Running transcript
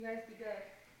You guys be good.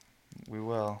 We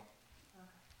will.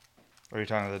 Or are you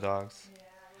talking to the dogs? Yeah.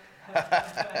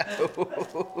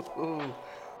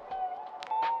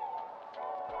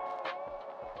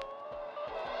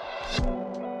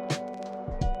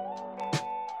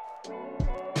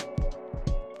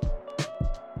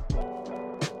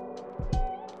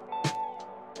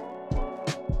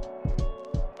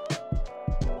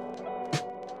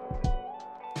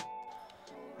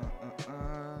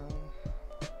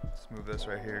 Let's move this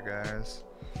right here, guys.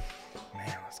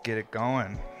 Man, let's get it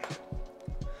going.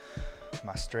 Am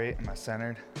I straight? Am I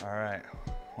centered? All right.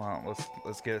 Well,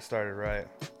 let's get it started right.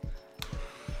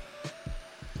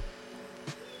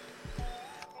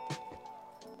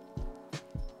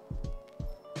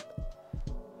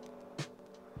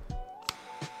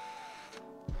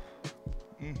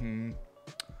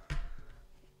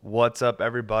 What's up,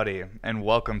 everybody, and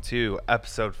welcome to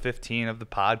episode 15 of the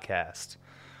podcast.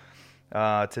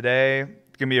 Today,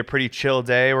 it's going to be a pretty chill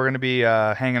day. We're going to be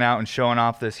hanging out and showing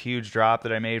off this huge drop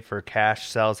that I made for Cash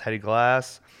Sells Heady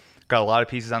Glass. Got a lot of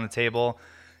pieces on the table,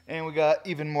 and we got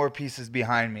even more pieces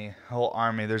behind me, a whole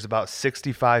army. There's about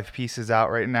 65 pieces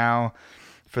out right now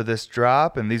for this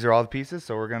drop, and these are all the pieces,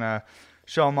 so we're going to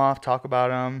show them off, talk about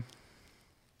them,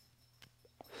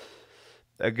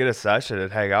 get a session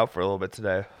and hang out for a little bit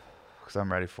today because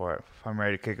I'm ready for it. I'm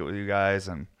ready to kick it with you guys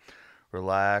and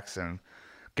relax and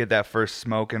get that first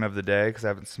smoking of the day because I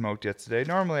haven't smoked yet today.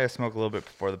 Normally I smoke a little bit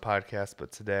before the podcast,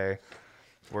 but today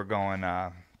we're going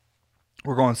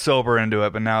sober into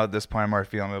it. But now at this point I'm already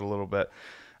feeling it a little bit.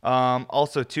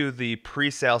 Also, too, the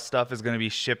pre-sale stuff is going to be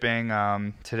shipping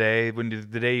today. When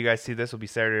the day you guys see this will be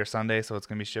Saturday or Sunday, so it's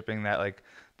going to be shipping that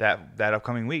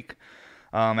upcoming week.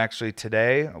 Actually,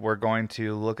 today we're going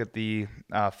to look at the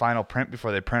final print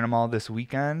before they print them all this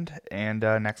weekend, and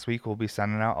next week we'll be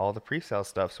sending out all the pre-sale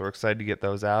stuff. So we're excited to get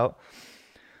those out.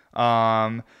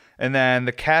 And then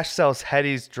the Cash Sells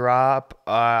Heady's drop.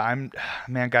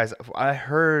 Man, guys, I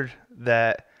heard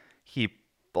that he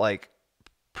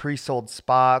pre-sold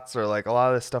spots or a lot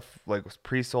of this stuff was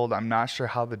pre-sold. I'm not sure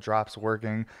how the drop's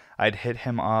working. I'd hit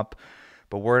him up,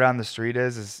 but word on the street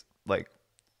is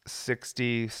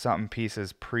 60 something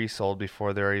pieces pre-sold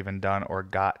before they're even done or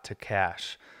got to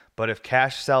Cash. But if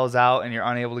Cash sells out and you're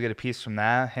unable to get a piece from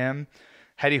him,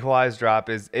 Heady Hawaii's drop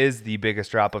is the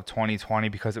biggest drop of 2020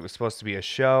 because it was supposed to be a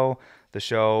show. The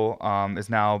show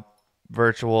is now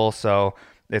virtual, so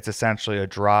it's essentially a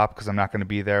drop because I'm not going to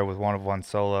be there with one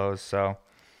solos. So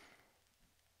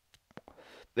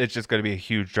it's just going to be a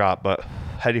huge drop. But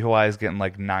Heady Hawaii is getting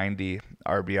 90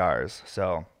 RBRs,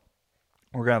 so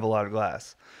we're going to have a lot of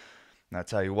glass. And I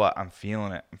tell you what, I'm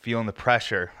feeling it. I'm feeling the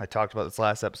pressure. I talked about this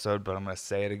last episode, but I'm going to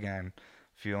say it again.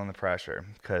 Feeling the pressure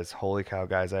because holy cow,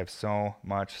 guys, I have so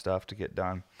much stuff to get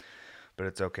done. But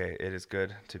it's okay. It is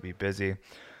good to be busy.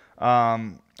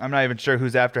 I'm not even sure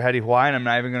who's after Heady Hawaii, and I'm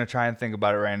not even going to try and think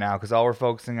about it right now because all we're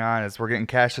focusing on is we're getting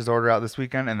Cash's order out this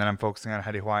weekend, and then I'm focusing on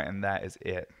Heady Hawaii, and that is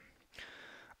it.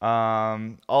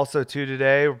 Also too,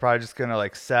 today we're probably just gonna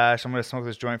sesh. I'm gonna smoke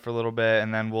this joint for a little bit,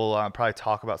 and then we'll probably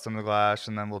talk about some of the glass,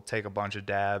 and then we'll take a bunch of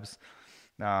dabs.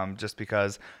 Just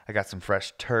because I got some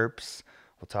fresh terps,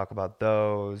 we'll talk about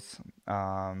those.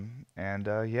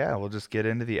 Yeah, we'll just get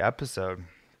into the episode.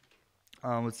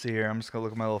 Let's see here. I'm just gonna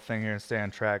look at my little thing here and stay on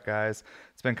track, guys.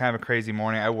 It's been kind of a crazy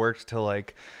morning. I worked till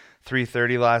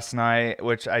 3:30 last night,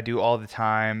 which I do all the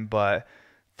time, but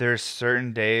there's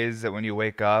certain days that when you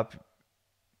wake up,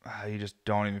 you just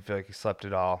don't even feel like you slept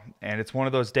at all. And it's one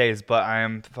of those days, but I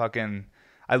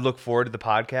look forward to the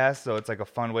podcast. So it's a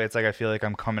fun way. It's I feel like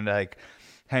I'm coming to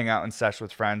hang out and sesh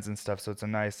with friends and stuff. So it's a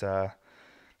nice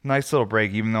little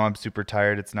break. Even though I'm super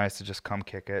tired, it's nice to just come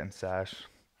kick it and sesh.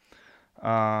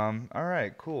 All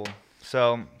right, cool.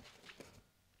 So,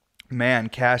 man,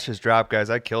 Cash has dropped, guys.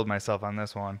 I killed myself on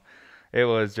this one. It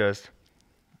was just...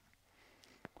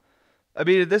 I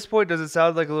mean, at this point, does it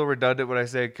sound a little redundant when I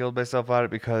say I killed myself on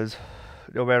it? Because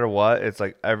no matter what, it's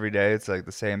every day, it's the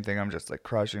same thing. I'm just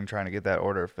crushing, trying to get that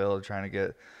order filled, trying to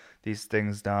get these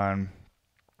things done.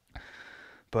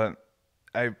 But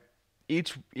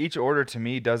each order to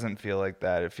me doesn't feel like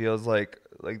that. It feels like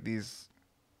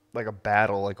a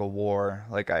battle, like a war.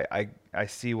 I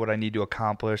see what I need to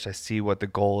accomplish. I see what the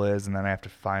goal is, and then I have to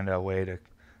find a way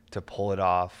to pull it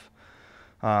off.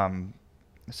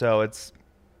 So it's...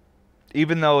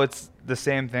 Even though it's the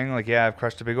same thing, I've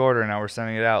crushed a big order and now we're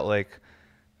sending it out.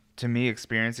 To me,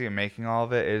 experiencing and making all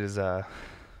of it, it is a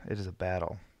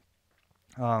battle.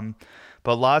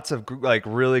 But lots of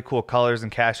really cool colors and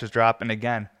Cash's drop, and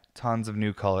again, tons of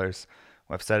new colors.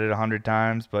 I've said it 100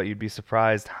 times, but you'd be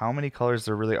surprised how many colors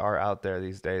there really are out there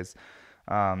these days.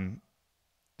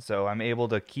 So I'm able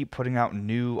to keep putting out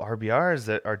new RBRs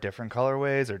that are different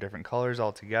colorways or different colors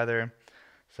altogether.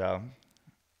 So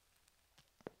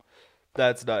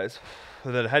that's nice.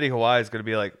 The Heady Hawaii is going to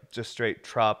be like just straight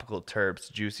tropical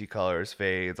terps, juicy colors,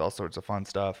 fades, all sorts of fun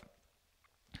stuff.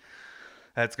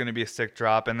 That's going to be a sick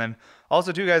drop. And then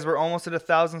also, too, guys, we're almost at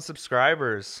 1,000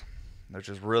 subscribers, which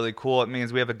is really cool. It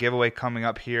means we have a giveaway coming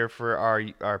up here for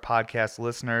our podcast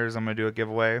listeners. I'm going to do a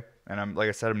giveaway. And like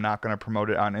I said, I'm not going to promote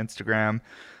it on Instagram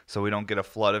so we don't get a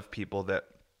flood of people that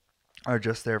are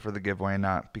just there for the giveaway and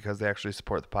not because they actually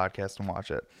support the podcast and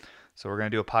watch it. So we're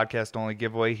going to do a podcast only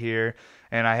giveaway here.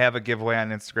 And I have a giveaway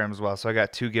on Instagram as well. So I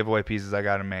got 2 giveaway pieces I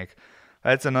got to make.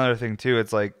 That's another thing, too.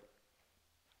 It's like,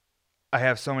 I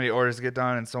have so many orders to get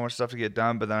done and so much stuff to get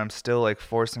done, but then I'm still like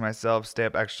forcing myself stay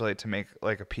up extra late to make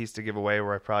like a piece to give away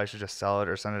where I probably should just sell it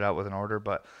or send it out with an order.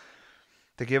 But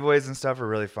the giveaways and stuff are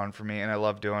really fun for me, and I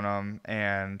love doing them.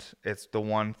 And it's the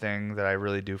one thing that I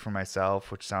really do for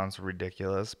myself, which sounds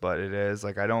ridiculous, but it is.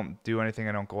 Like, I don't do anything.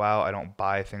 I don't go out. I don't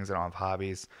buy things. I don't have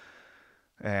hobbies.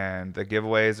 And the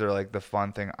giveaways are like the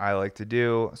fun thing I like to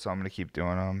do, so I'm going to keep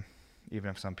doing them, even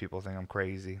if some people think I'm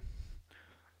crazy.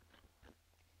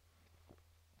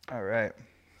 All right.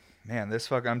 Man,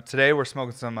 today we're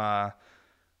smoking some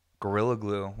Gorilla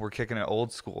Glue. We're kicking it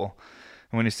old school.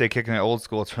 And when you say kicking it old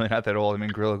school, it's really not that old. I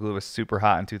mean, Gorilla Glue was super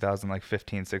hot in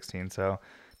 2015, 16, so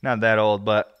not that old,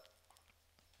 but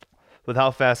with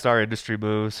how fast our industry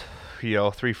moves,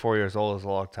 3-4 years old is a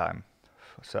long time.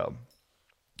 So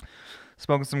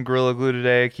smoking some Gorilla Glue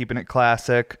today, keeping it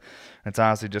classic. It's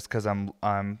honestly just because I'm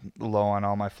low on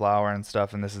all my flour and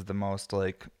stuff, and this is the most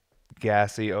like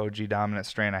gassy OG dominant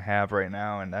strain I have right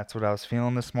now, and that's what I was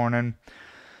feeling this morning.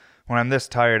 When I'm this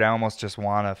tired, I almost just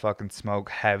want to fucking smoke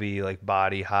heavy, like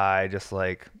body high, just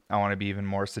like I want to be even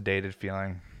more sedated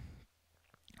feeling.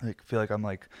 Like feel like I'm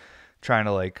like trying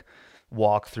to like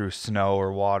walk through snow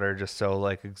or water, just so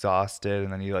like exhausted,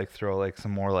 and then you like throw like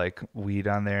some more like weed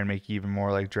on there and make you even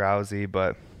more like drowsy,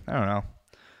 but I don't know.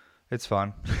 It's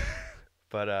fun.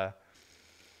 But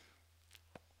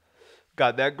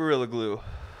got that Gorilla Glue.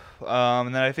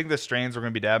 And then I think the strains we're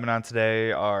going to be dabbing on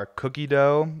today are Cookie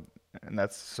Dough, and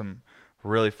that's some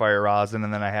really fire rosin,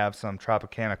 and then I have some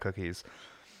Tropicana cookies.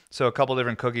 So a couple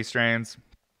different cookie strains.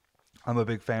 I'm a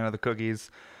big fan of the cookies.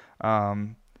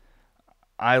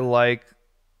 I like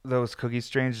those cookie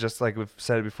strains, just like we've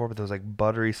said it before, but those like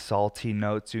buttery, salty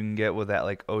notes you can get with that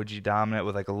like OG dominant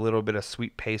with like a little bit of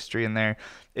sweet pastry in there.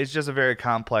 It's just a very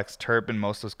complex terp in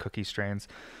most of those cookie strains.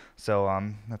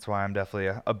 So that's why I'm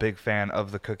definitely a big fan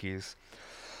of the cookies.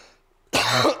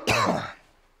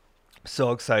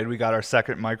 So excited. We got our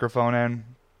second microphone in.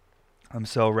 I'm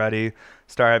so ready.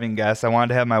 Start having guests. I wanted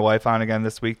to have my wife on again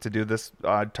this week to do this,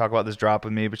 talk about this drop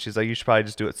with me, but she's like, you should probably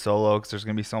just do it solo because there's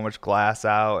going to be so much glass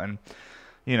out and,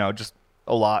 just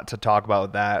a lot to talk about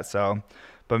with that. So,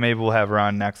 but maybe we'll have her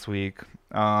on next week.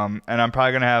 And I'm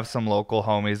probably going to have some local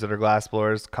homies that are glass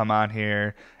blowers come on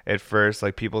here at first,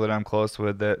 like people that I'm close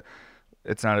with that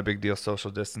it's not a big deal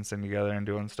social distancing together and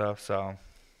doing stuff. So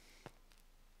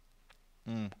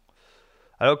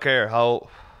I don't care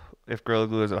if Gorilla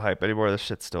Glue isn't hype anymore, this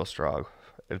shit's still strong.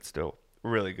 It's still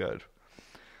really good.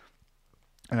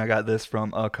 And I got this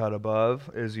from A Cut Above,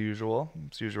 as usual.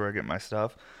 It's usually where I get my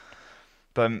stuff.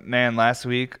 But man, last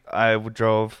week I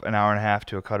drove an hour and a half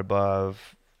to A Cut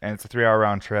Above, and it's a 3-hour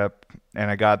round trip.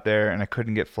 And I got there and I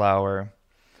couldn't get flour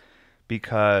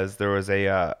because there was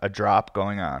a drop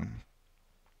going on.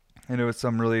 And it was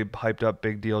some really hyped up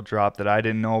big deal drop that I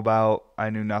didn't know about. I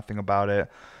knew nothing about it.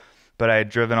 But I had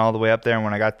driven all the way up there, and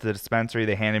when I got to the dispensary,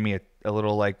 they handed me a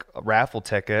little like a raffle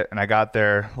ticket, and I got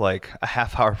there like a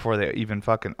half hour before they even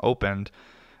fucking opened.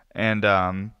 And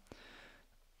I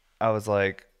was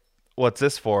like, what's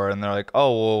this for? And they're like,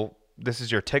 oh, well, this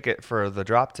is your ticket for the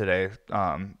drop today.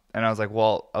 And I was like,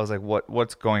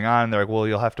 what's going on? And they're like, well,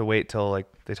 you'll have to wait till, like,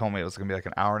 they told me it was going to be like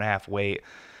an hour and a half wait.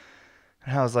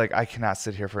 And I was like, I cannot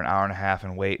sit here for an hour and a half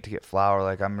and wait to get flour.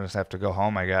 Like, I'm just have to go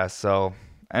home, I guess. So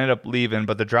I ended up leaving,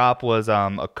 but the drop was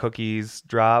a cookies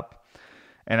drop.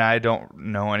 And I don't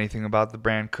know anything about the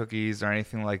brand Cookies or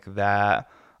anything like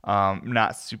that.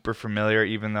 Not super familiar,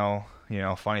 even though,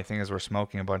 funny thing is we're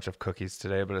smoking a bunch of cookies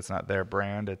today, but it's not their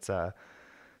brand. It's the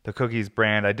Cookies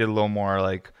brand. I did a little more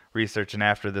like researching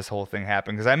after this whole thing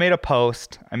happened because I made a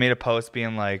post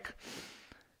being like,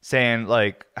 saying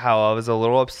like how I was a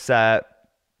little upset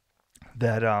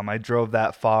that I drove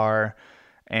that far,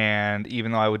 and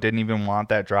even though I didn't even want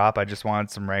that drop, I just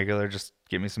wanted some regular, just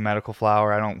give me some medical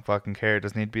flour. I don't fucking care. It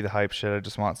doesn't need to be the hype shit. I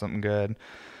just want something good.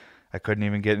 I couldn't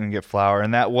even get flour,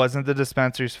 and that wasn't the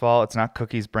dispensary's fault. It's not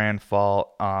Cookies brand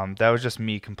fault. That was just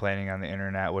me complaining on the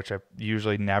internet, which I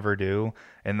usually never do.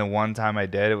 And the one time I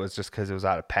did, it was just because it was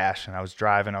out of passion. I was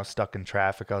driving, I was stuck in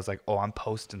traffic. I was like, oh, I'm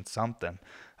posting something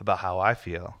about how I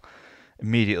feel.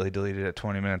 Immediately deleted it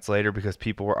 20 minutes later because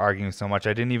people were arguing so much.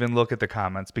 I didn't even look at the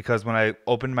comments because when I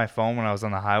opened my phone when I was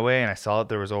on the highway and I saw that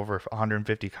there was over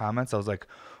 150 comments, I was like,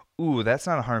 ooh, that's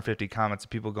not 150 comments of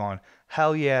people going,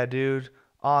 hell yeah, dude.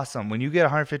 Awesome. When you get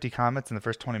 150 comments in the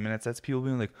first 20 minutes, that's people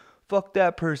being like, fuck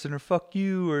that person or fuck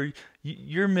you or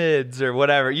you're mids or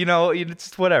whatever. It's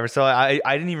just whatever. So I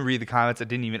didn't even read the comments. I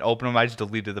didn't even open them. I just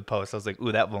deleted the post. I was like,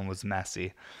 ooh, that one was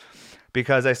messy.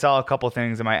 Because I saw a couple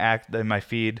things in my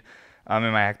feed, in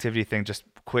my activity thing, just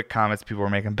quick comments people were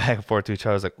making back and forth to each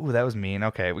other. I was like, ooh, that was mean.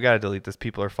 Okay, we got to delete this.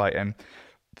 People are fighting.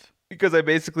 Because I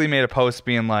basically made a post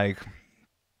being like,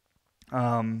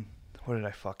 what did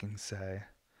I fucking say?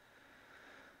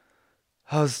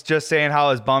 I was just saying how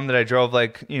I was bummed that I drove hour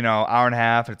and a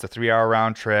half. It's a 3-hour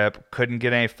round trip. Couldn't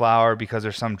get any flour because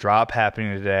there's some drop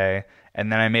happening today.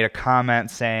 And then I made a comment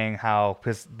saying how,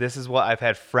 because this is what I've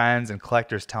had friends and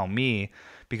collectors tell me,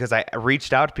 because I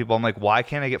reached out to people. I'm like, why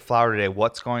can't I get flour today?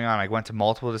 What's going on? I went to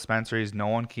multiple dispensaries. No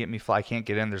one can get me flour. I can't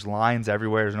get in. There's lines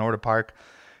everywhere. There's nowhere to park.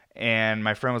 And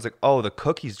my friend was like, oh, the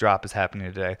cookies drop is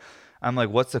happening today. I'm like,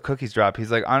 what's the cookies drop?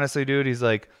 He's like, honestly, dude, he's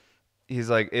like,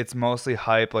 it's mostly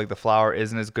hype. Like the flour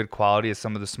isn't as good quality as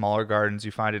some of the smaller gardens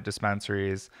you find at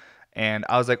dispensaries. And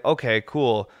I was like, okay,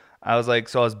 cool. I was like,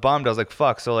 so I was bummed. I was like,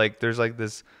 fuck. So like, there's like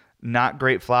this not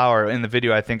great flour in the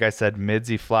video. I think I said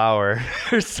midsy flour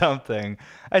or something.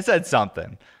 I said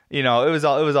something, it was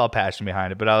all passion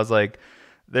behind it. But I was like,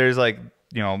 there's like,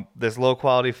 this low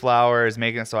quality flour is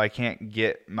making it so I can't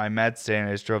get my meds today. And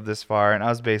I just drove this far. And I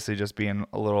was basically just being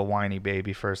a little whiny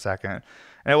baby for a second.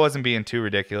 And it wasn't being too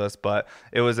ridiculous, but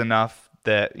it was enough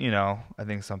that, I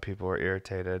think some people were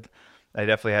irritated. I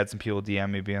definitely had some people DM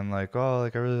me being like, oh,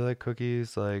 like I really like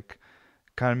cookies. Like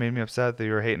kind of made me upset that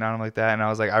you were hating on them like that. And I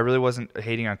was like, I really wasn't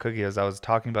hating on cookies. I was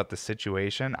talking about the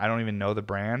situation. I don't even know the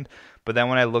brand. But then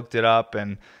when I looked it up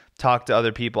and talked to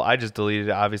other people, I just deleted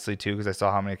it obviously too because I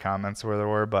saw how many comments there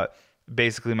were. But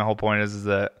basically my whole point is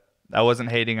that I wasn't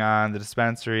hating on the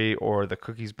dispensary or the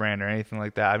cookies brand or anything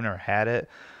like that. I've never had it.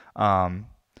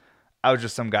 I was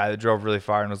just some guy that drove really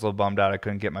far and was a little bummed out I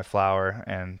couldn't get my flour.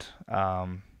 And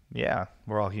yeah,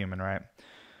 we're all human, right?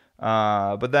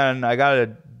 But then I got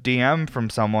a DM from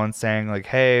someone saying like,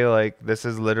 hey, like this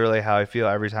is literally how I feel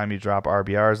every time you drop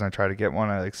RBRs and I try to get one.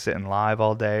 I like sit in live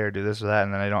all day or do this or that,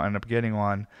 and then I don't end up getting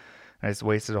one. And I just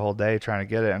wasted a whole day trying to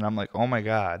get it. And I'm like, oh my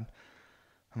God.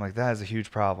 I'm like, that is a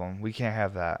huge problem. We can't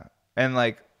have that. And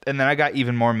then I got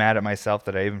even more mad at myself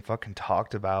that I even fucking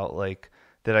talked about like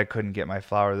that I couldn't get my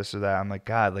flour, this or that. I'm like,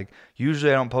 God, like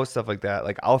usually I don't post stuff like that.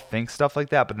 Like I'll think stuff like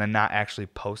that, but then not actually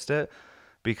post it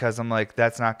because I'm like,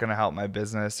 that's not going to help my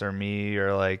business or me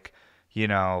or like,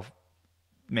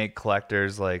 make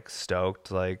collectors like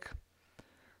stoked. Like,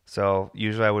 so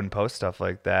usually I wouldn't post stuff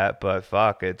like that, but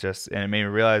fuck it and it made me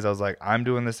realize I was like, I'm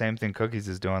doing the same thing Cookies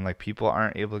is doing. Like people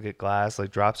aren't able to get glass. Like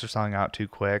drops are selling out too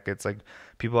quick. It's like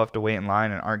people have to wait in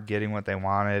line and aren't getting what they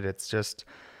wanted.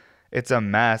 It's a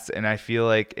mess, and I feel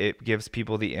like it gives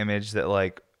people the image that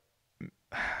like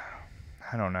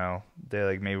I don't know, they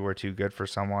like maybe we're too good for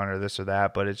someone or this or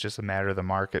that, but it's just a matter of the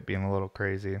market being a little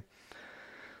crazy.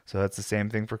 So that's the same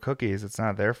thing for cookies. It's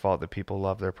not their fault that people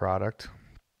love their product.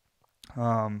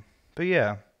 But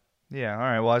yeah, all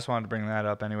right. Well, I just wanted to bring that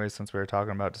up anyway, since we were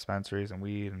talking about dispensaries and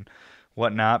weed and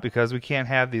whatnot, because we can't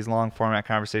have these long format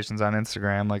conversations on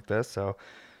Instagram like this. So I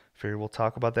figured we'll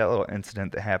talk about that little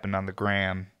incident that happened on the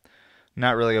gram.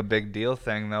 Not really a big deal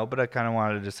thing though, but I kind of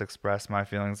wanted to just express my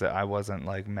feelings that I wasn't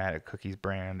like mad at Cookies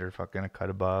brand or fucking a cut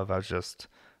above. I was just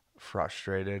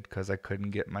frustrated because I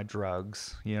couldn't get my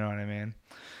drugs. You know what I mean?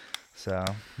 So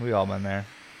we all been there.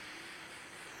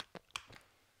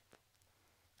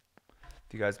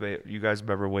 You guys have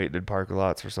ever waited in parking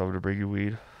lots for someone to bring you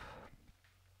weed?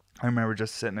 I remember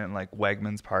just sitting in like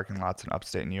Wegmans parking lots in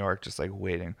upstate New York, just like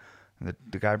waiting. And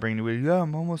the guy bringing you weed, yeah,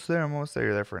 I'm almost there.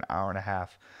 You're there for an hour and a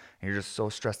half. And you're just so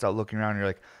stressed out looking around. You're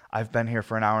like, I've been here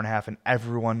for an hour and a half, and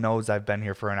everyone knows I've been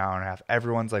here for an hour and a half.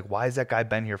 Everyone's like, why has that guy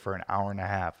been here for an hour and a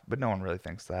half? But no one really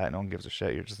thinks that. No one gives a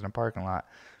shit. You're just in a parking lot.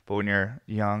 But when you're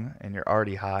young and you're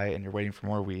already high and you're waiting for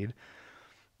more weed,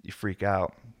 you freak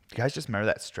out. You guys just remember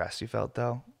that stress you felt,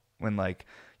 though? When, like,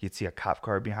 you'd see a cop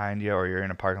car behind you or you're in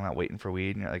a parking lot waiting for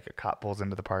weed and you're like, a cop pulls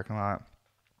into the parking lot.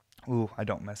 Ooh, I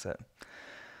don't miss it.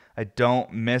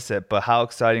 But how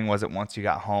exciting was it once you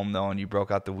got home, though, and you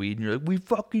broke out the weed, and you're like, we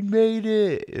fucking made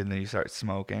it, and then you start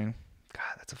smoking.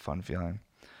 God, that's a fun feeling.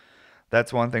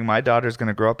 That's one thing. My daughter's going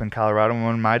to grow up in Colorado.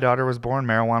 When my daughter was born,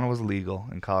 marijuana was legal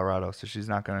in Colorado, so she's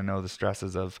not going to know the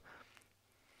stresses of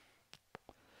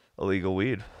illegal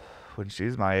weed. When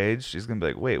she's my age, she's going to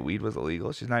be like, wait, weed was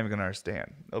illegal? She's not even going to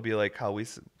understand. It'll be like how we,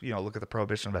 look at the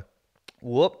prohibition of,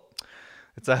 whoop.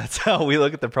 It's how we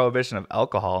look at the prohibition of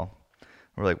alcohol.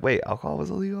 We're like, wait, alcohol was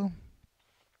illegal?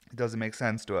 It doesn't make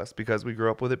sense to us because we grew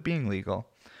up with it being legal.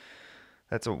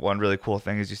 That's one really cool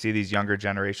thing is you see these younger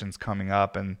generations coming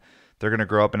up and they're going to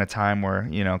grow up in a time where,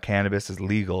 cannabis is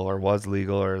legal or was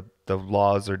legal or the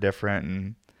laws are different.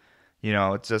 And,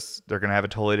 it's just they're going to have a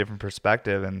totally different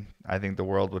perspective. And I think the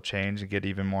world will change and get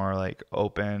even more like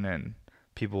open and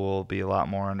people will be a lot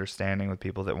more understanding with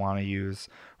people that want to use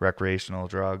recreational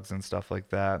drugs and stuff like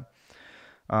that.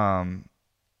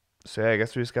 So yeah, I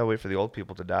guess we just got to wait for the old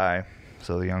people to die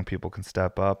so the young people can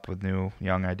step up with new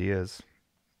young ideas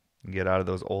and get out of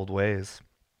those old ways.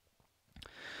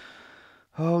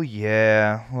 Oh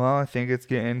yeah, well I think it's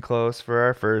getting close for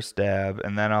our first dab,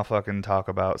 and then I'll fucking talk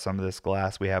about some of this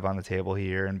glass we have on the table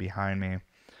here and behind me.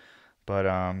 But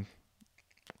I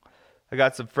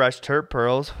got some fresh terp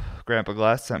pearls. Grandpa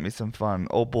Glass sent me some fun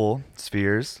opal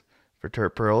spheres for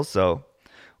terp pearls, so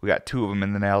we got 2 of them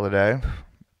in the nail today.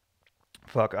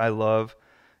 Fuck, I love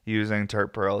using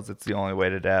terp pearls. It's the only way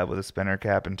to dab with a spinner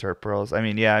cap and terp pearls.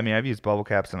 I've used bubble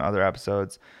caps in other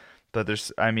episodes, but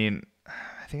I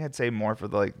think I'd say more for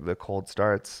the cold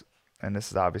starts. And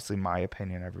this is obviously my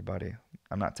opinion, everybody.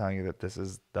 I'm not telling you that this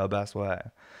is the best way.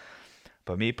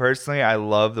 But me personally, I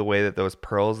love the way that those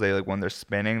pearls, they when they're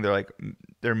spinning,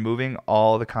 they're moving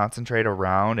all the concentrate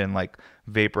around and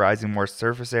vaporizing more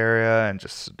surface area and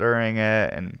just stirring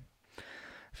it. And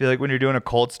I feel like when you're doing a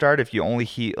cold start, if you only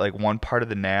heat one part of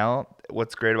the nail,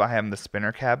 what's great about having the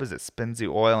spinner cap is it spins the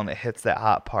oil and it hits that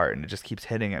hot part and it just keeps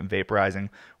hitting it and vaporizing.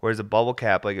 Whereas a bubble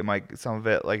cap, some of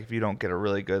it, if you don't get a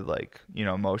really good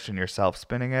motion yourself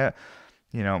spinning it,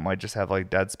 it might just have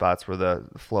dead spots where the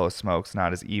flow of smoke's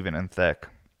not as even and thick.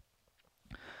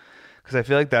 Because I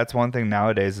feel like that's one thing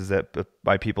nowadays is that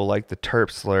why people like the terp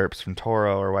slurps from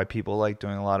Toro or why people like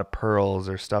doing a lot of pearls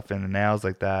or stuff in the nails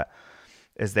like that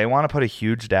is they want to put a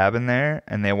huge dab in there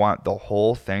and they want the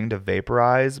whole thing to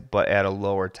vaporize but at a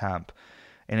lower temp.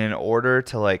 And in order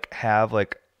to have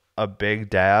a big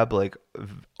dab,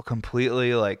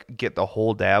 completely get the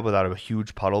whole dab without a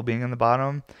huge puddle being in the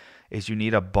bottom, is you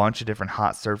need a bunch of different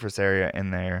hot surface area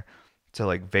in there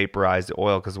to vaporize the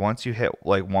oil. Because once you hit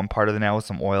one part of the nail with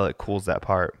some oil, it cools that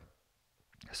part.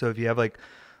 So if you have a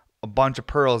bunch of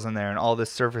pearls in there and all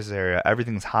this surface area,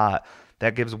 everything's hot.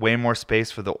 That gives way more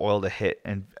space for the oil to hit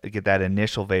and get that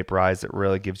initial vaporize that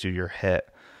really gives you your hit.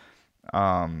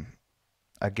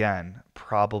 Again,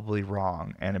 probably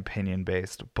wrong and opinion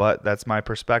based, but that's my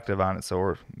perspective on it.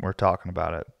 So we're talking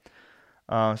about it.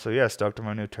 So yeah, stoked on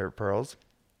my new terp pearls.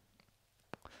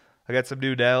 I got some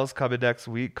new nails coming next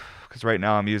week because right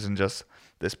now I'm using just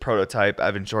this prototype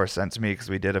Evan Shore sent to me because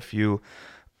we did a few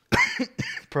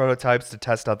prototypes to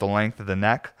test out the length of the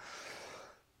neck.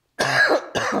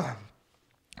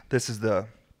 This is the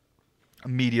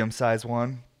medium-sized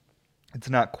one. It's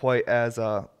not quite as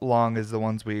long as the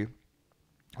ones we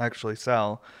actually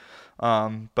sell,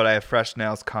 but I have fresh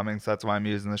nails coming, so that's why I'm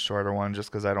using the shorter one,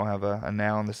 just because I don't have a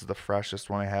nail, and this is the freshest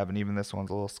one I have, and even this one's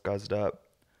a little scuzzed up.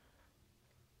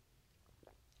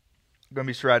 I'm going to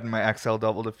be shredding my XL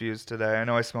Double Diffuse today. I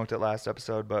know I smoked it last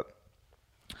episode, but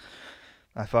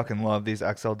I fucking love these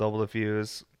XL Double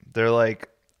Diffuse. They're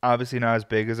obviously not as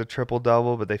big as a triple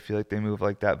double, but they feel like they move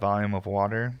that volume of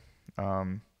water.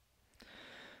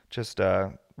 Just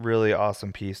a really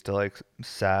awesome piece to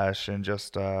sash and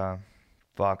just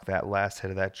fuck that last hit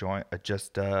of that joint. I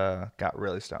just got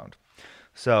really stoned.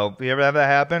 So if you ever have that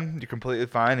happen, you're completely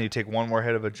fine. And you take one more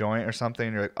hit of a joint or something,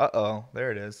 and you're like, uh-oh, there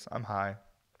it is. I'm high.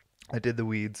 I did the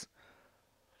weeds.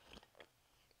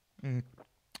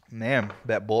 Man,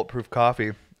 that bulletproof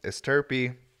coffee is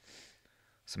terpy.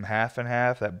 Some half and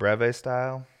half, that Breve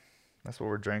style. That's what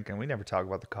we're drinking. We never talk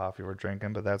about the coffee we're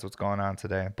drinking, but that's what's going on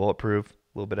today. Bulletproof, a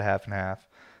little bit of half and half,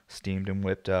 steamed and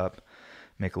whipped up.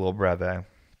 Make a little Breve.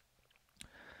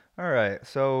 All right,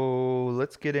 so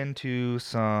let's get into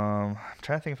some... I'm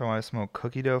trying to think if I want to smoke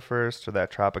cookie dough first or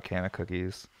that Tropicana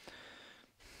cookies.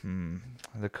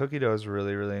 The cookie dough is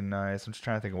really, really nice. I'm just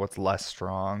trying to think of what's less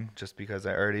strong, just because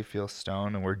I already feel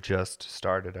stoned and we're just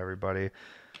started, everybody.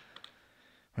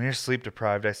 When you're sleep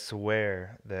deprived, I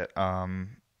swear that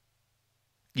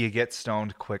you get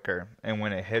stoned quicker, and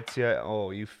when it hits you, oh,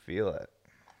 you feel it.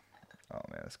 Oh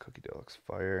man, this cookie dough looks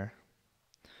fire.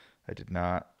 I did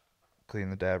not clean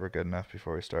the dabber good enough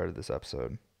before we started this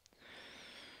episode.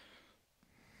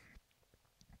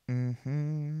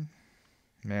 Man,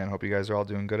 Man, hope you guys are all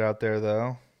doing good out there,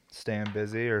 though. Staying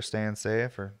busy or staying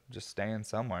safe or just staying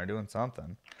somewhere, doing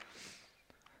something.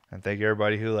 And thank you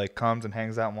everybody who like comes and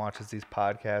hangs out and watches these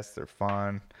podcasts. They're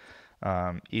fun.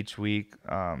 Each week,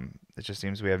 it just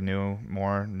seems we have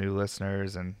more new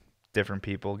listeners and different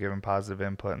people giving positive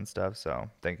input and stuff. So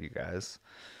thank you guys.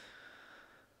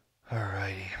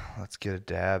 Alrighty, let's get a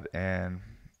dab in.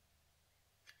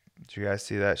 Did you guys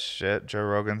see that shit? Joe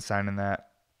Rogan signing that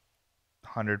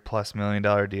 $100+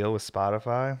 million deal with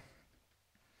Spotify.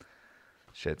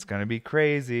 Shit's gonna be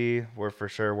crazy. We're for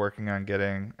sure working on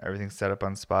getting everything set up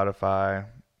on Spotify.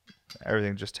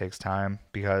 Everything just takes time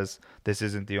because this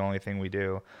isn't the only thing we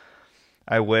do.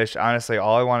 I wish, honestly,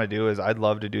 all I want to do is I'd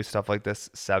love to do stuff like this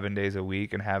 7 days a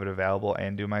week and have it available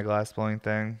and do my glass blowing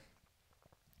thing.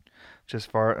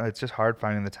 It's just hard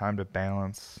finding the time to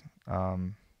balance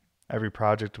every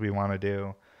project we want to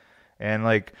do. And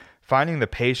like finding the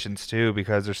patience too,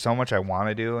 because there's so much I want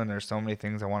to do and there's so many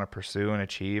things I want to pursue and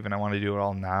achieve, and I want to do it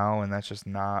all now, and that's just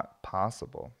not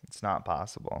possible. It's not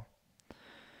possible.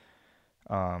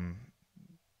 A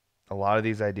lot of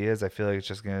these ideas, I feel like it's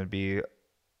just going to be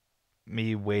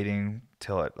me waiting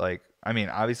till it, like, I mean,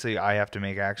 obviously I have to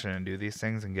make action and do these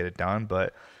things and get it done,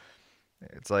 but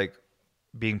it's like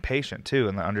being patient too,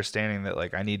 and the understanding that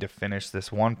like I need to finish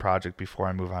this one project before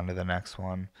I move on to the next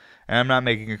one. And I'm not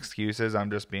making excuses. I'm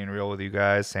just being real with you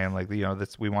guys, saying like, you know,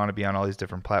 this, we want to be on all these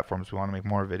different platforms. We want to make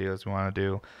more videos. We want to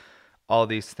do all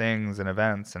these things and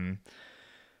events,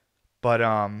 but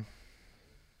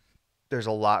there's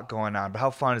a lot going on. But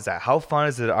how fun is that? How fun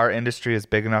is it? Our industry is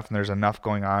big enough and there's enough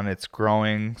going on. It's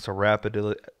growing so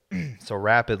rapidly,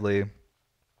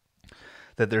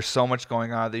 that there's so much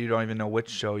going on that you don't even know which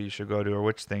show you should go to or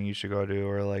which thing you should go to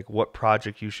or like what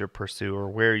project you should pursue or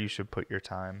where you should put your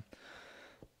time.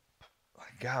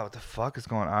 Like, God, what the fuck is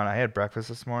going on? I had breakfast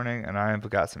this morning and I've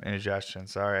got some indigestion.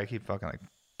 Sorry, I keep fucking like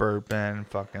burping,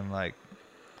 fucking like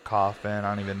coughing.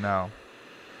 I don't even know.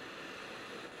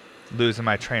 Losing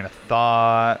my train of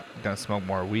thought. Gonna smoke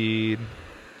more weed.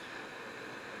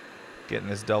 Getting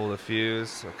this double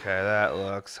diffuse. Okay, that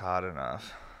looks hot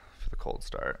enough for the cold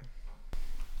start.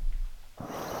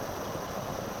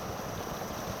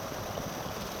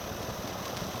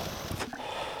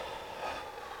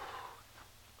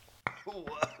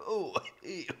 Whoa.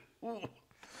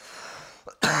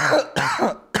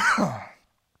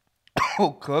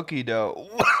 Oh, cookie dough.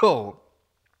 Whoa.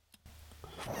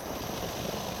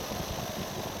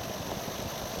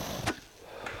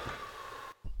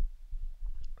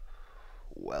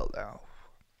 Well now.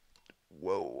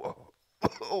 Whoa.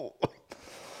 Oh,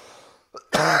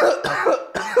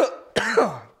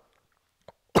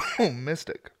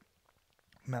 Mystic.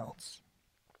 Melts.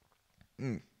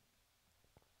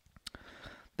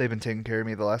 They've been taking care of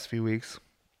me the last few weeks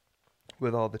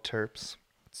with all the terps.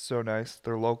 It's so nice.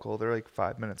 They're local. They're like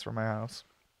 5 minutes from my house.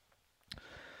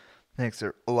 Makes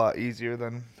it a lot easier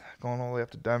than going all the way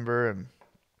up to Denver. And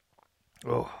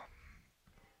oh,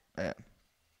 man.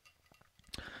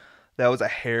 That was a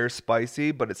hair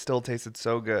spicy, but it still tasted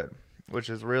so good, which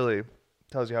is really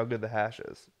tells you how good the hash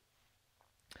is.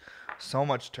 So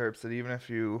much terps that even if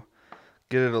you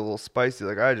get it a little spicy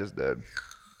like I just did.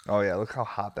 Oh yeah, look how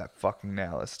hot that fucking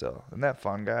nail is still. Isn't that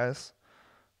fun, guys?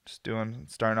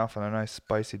 Starting off on a nice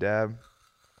spicy dab.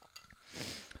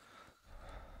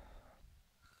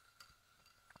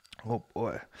 Oh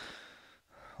boy.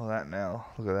 Well, that nail,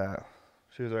 look at that.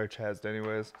 She was already chazzed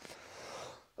anyways.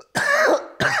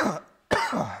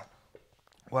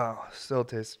 Wow, still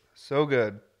tastes so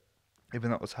good, even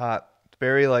though it was hot. It's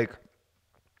very like,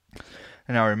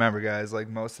 and now remember, guys, like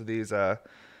most of these,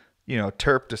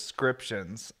 terp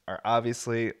descriptions are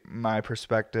obviously my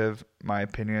perspective, my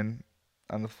opinion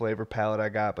on the flavor palette I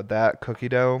got. But that cookie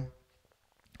dough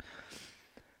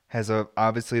has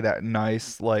obviously that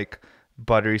nice like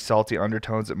buttery, salty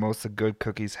undertones that most of the good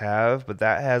cookies have. But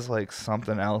that has like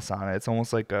something else on it. It's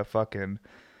almost like a fucking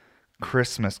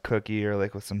Christmas cookie or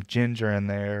like with some ginger in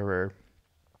there, or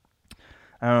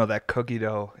I don't know. That cookie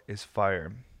dough is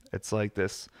fire. It's like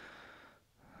this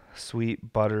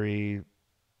sweet, buttery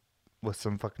with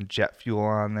some fucking jet fuel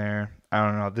on there. I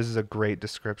don't know. This is a great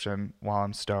description while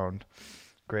I'm stoned.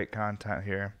 Great content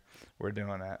here. We're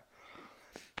doing it.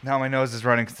 Now my nose is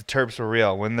running because the terps were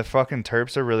real. When the fucking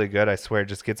terps are really good, I swear it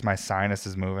just gets my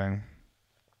sinuses moving.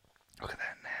 Look at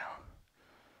that nail.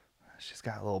 She's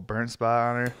got a little burnt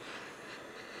spot on her.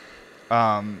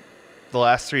 The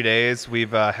last 3 days,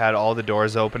 we've had all the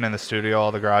doors open in the studio,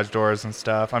 all the garage doors and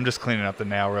stuff. I'm just cleaning up the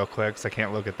nail real quick because I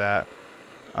can't look at that.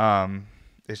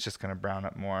 It's just going to brown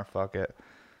up more. Fuck it.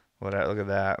 Look at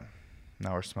that.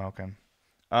 Now we're smoking.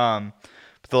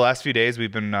 But the last few days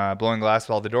we've been blowing glass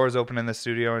with all the doors open in the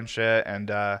studio and shit, and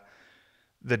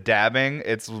the dabbing,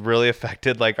 it's really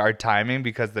affected like our timing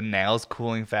because the nail's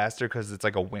cooling faster because it's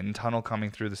like a wind tunnel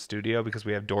coming through the studio because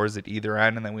we have doors at either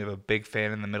end, and then we have a big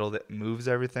fan in the middle that moves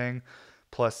everything,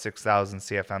 plus 6,000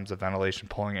 CFMs of ventilation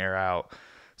pulling air out.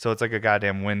 So it's like a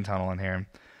goddamn wind tunnel in here.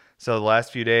 So the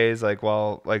last few days, like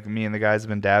while like me and the guys have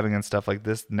been dabbing and stuff, like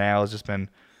this nail has just been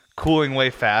cooling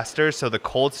way faster. So the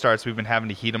cold starts, we've been having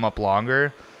to heat them up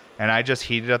longer, and I just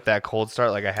heated up that cold start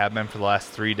like I have been for the last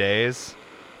 3 days.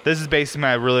 This is basically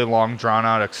my really long,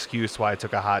 drawn-out excuse why I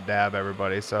took a hot dab,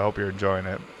 everybody, so I hope you're enjoying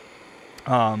it.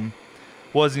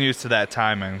 Wasn't used to that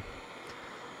timing.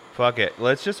 Fuck it.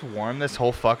 Let's just warm this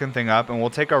whole fucking thing up, and we'll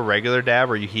take a regular dab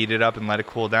where you heat it up and let it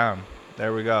cool down.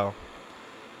 There we go.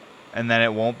 And then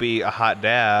it won't be a hot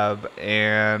dab,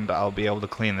 and I'll be able to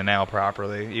clean the nail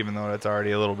properly, even though it's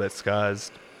already a little bit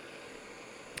scuzzed.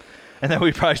 And then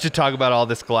we probably should talk about all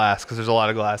this glass, because there's a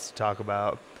lot of glass to talk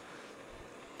about.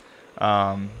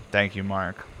 Thank you,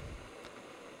 Mark.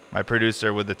 My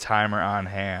producer with the timer on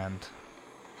hand.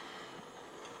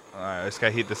 Alright, I just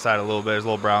gotta heat this side a little bit. There's a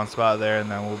little brown spot there, and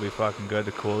then we'll be fucking good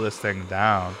to cool this thing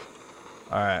down.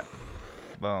 Alright.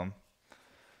 Boom.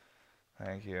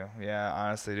 Thank you. Yeah,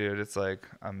 honestly, dude, it's like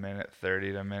a minute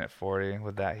 30 to a minute 40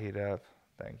 with that heat up.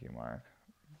 Thank you, Mark.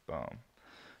 Boom.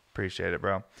 Appreciate it,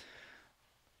 bro.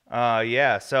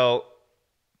 Yeah, so,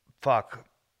 fuck.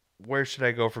 Where should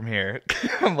I go from here?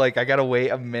 I'm like, I gotta wait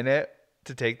a minute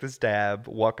to take this dab.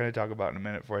 What can I talk about in a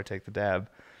minute before I take the dab?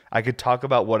 I could talk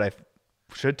about what I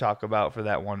should talk about for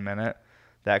that 1 minute.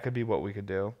 That could be what we could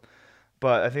do.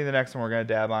 But I think the next one we're gonna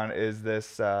dab on is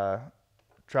this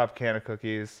Tropicana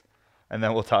cookies, and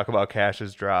then we'll talk about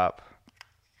Cash's drop.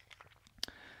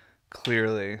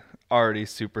 Clearly, already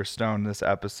super stoned this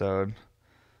episode,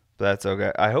 but that's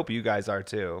okay. I hope you guys are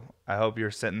too. I hope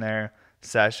you're sitting there,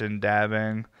 session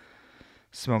dabbing,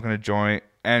 smoking a joint,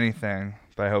 anything.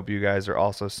 But I hope you guys are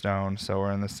also stoned, so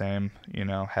we're in the same,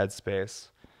 headspace.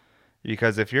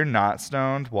 Because if you're not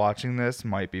stoned, watching this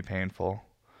might be painful.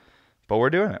 But we're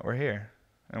doing it. We're here.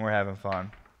 And we're having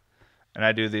fun. And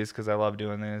I do these because I love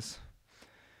doing these.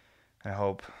 I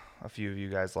hope a few of you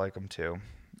guys like them too.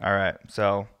 All right,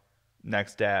 so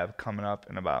next dab coming up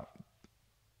in about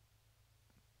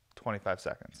 25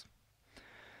 seconds.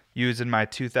 Using my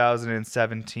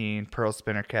 2017 Pearl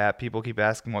Spinner cap. People keep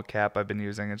asking what cap I've been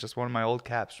using. It's just one of my old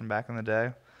caps from back in the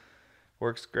day.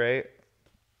 Works great.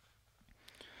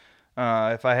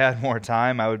 If I had more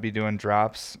time, I would be doing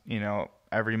drops,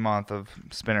 every month of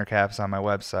spinner caps on my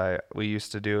website. We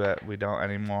used to do it. We don't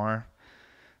anymore.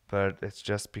 But it's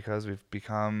just because we've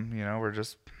become,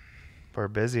 we're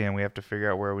busy and we have to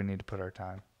figure out where we need to put our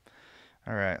time.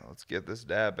 All right, let's get this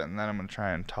dab, and then I'm going to try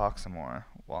and talk some more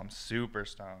while I'm super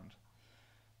stoned.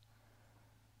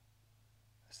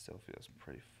 It still feels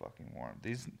pretty fucking warm.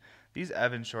 These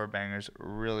Evan Shore bangers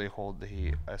really hold the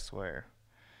heat, I swear.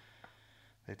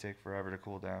 They take forever to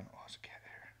cool down. Oh, there's a cat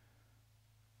hair.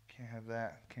 Can't have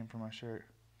that. Came from my shirt.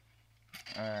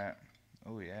 All right.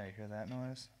 Oh, yeah, you hear that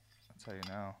noise? That's how you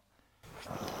know.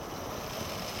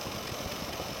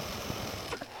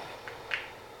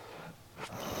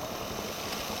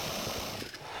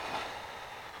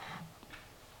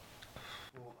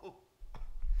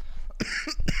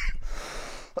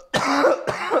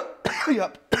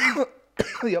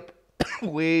 Yep.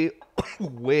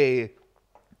 Way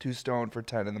too stoned for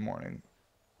 10 in the morning.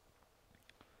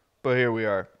 But here we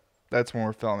are. That's when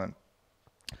we're filming.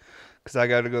 Because I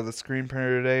got to go to the screen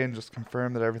printer today and just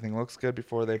confirm that everything looks good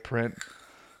before they print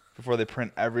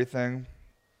everything.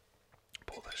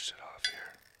 Pull this shit off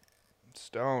here. I'm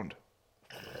stoned.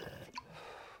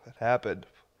 That happened.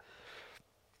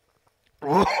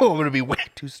 Oh, I'm going to be way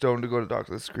too stoned to go to talk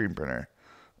to the screen printer.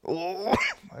 Oh,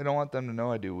 I don't want them to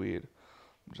know I do weed.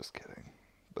 I'm just kidding.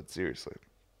 But seriously.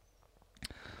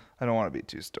 I don't want to be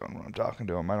too stoned when I'm talking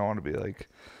to them. I don't want to be like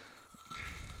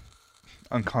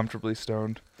uncomfortably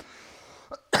stoned.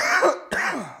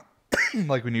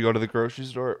 Like when you go to the grocery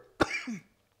store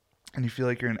and you feel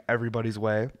like you're in everybody's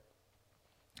way.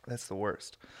 That's the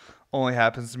worst. Only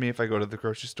happens to me if I go to the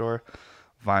grocery store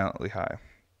violently high.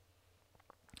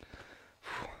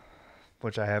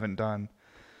 Which I haven't done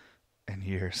in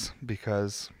years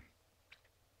because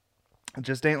it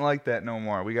just ain't like that no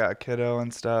more. We got a kiddo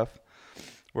and stuff.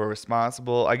 We're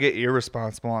responsible. I get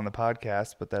irresponsible on the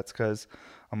podcast, but that's because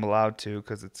I'm allowed to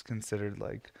because it's considered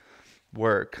like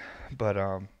work. But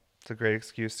it's a great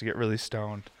excuse to get really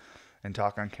stoned and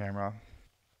talk on camera.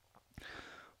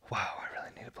 Wow, I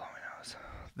really need to blow my nose.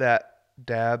 That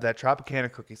dab, that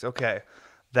Tropicana cookies. Okay,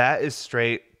 that is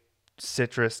straight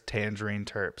citrus tangerine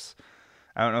terps.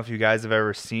 I don't know if you guys have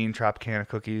ever seen Tropicana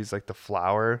cookies, like the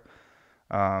flour.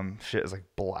 Shit is like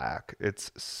black.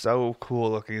 It's so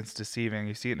cool looking. It's deceiving.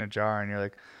 You see it in a jar and you're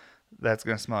like, that's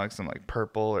gonna smell like some like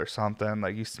purple or something.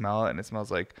 Like you smell it and it smells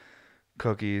like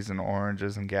cookies and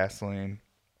oranges and gasoline.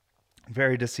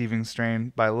 Very deceiving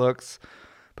strain by looks,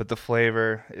 but the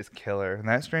flavor is killer. And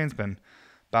that strain's been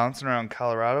bouncing around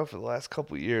Colorado for the last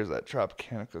couple of years. That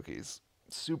Tropicana cookies,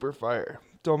 super fire.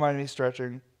 Don't mind me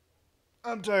stretching.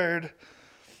 I'm tired.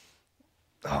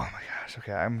 Oh my gosh.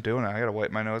 Okay, I'm doing it. I gotta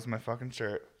wipe my nose with my fucking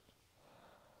shirt.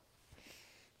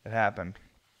 It happened.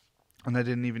 And I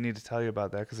didn't even need to tell you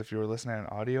about that because if you were listening on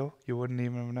audio, you wouldn't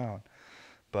even have known.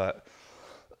 But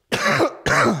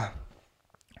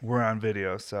we're on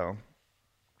video, so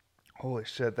holy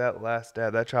shit, that last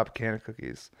dab, that Tropicana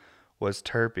cookies was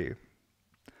terpy.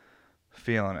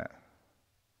 Feeling it.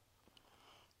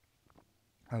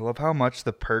 I love how much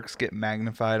the perks get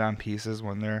magnified on pieces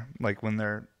when they're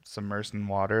submersed in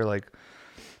water. Like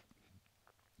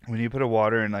when you put a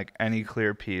water in like any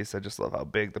clear piece, I just love how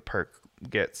big the perk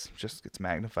just gets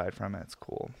magnified from it. It's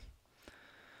cool.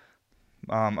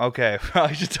 Okay,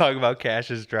 probably should talk about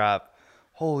Cash's drop.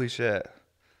 Holy shit.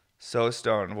 So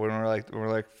stoned when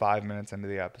we're like 5 minutes into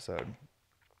the episode.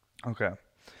 Okay.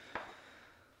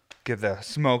 Get the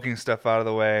smoking stuff out of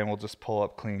the way and we'll just pull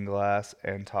up clean glass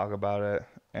and talk about it.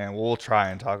 And we'll try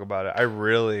and talk about it. I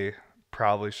really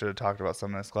probably should have talked about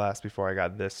some of this glass before I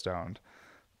got this stoned.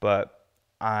 But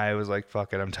I was like,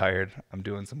 fuck it, I'm tired. I'm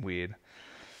doing some weed.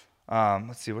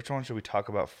 Let's see, which one should we talk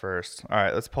about first? All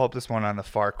right, let's pull up this one on the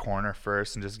far corner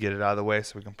first and just get it out of the way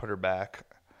so we can put her back.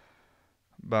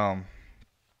 Boom.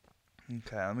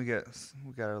 Okay, we got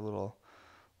our little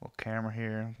camera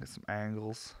here. Get some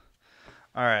angles.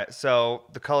 All right, so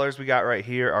the colors we got right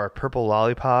here are Purple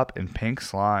Lollipop and Pink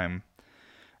Slime.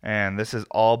 And this is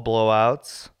all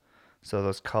blowouts. So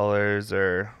those colors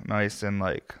are nice and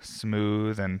like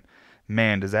smooth. And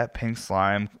man, does that Pink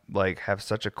Slime like have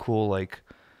such a cool like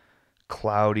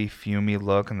cloudy, fumy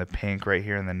look, and the pink right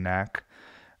here in the neck.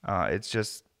 It's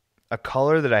just a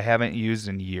color that I haven't used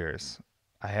in years.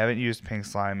 I haven't used Pink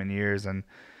Slime in years, and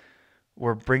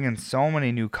we're bringing so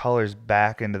many new colors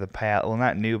back into the palette. Well,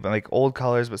 not new, but like old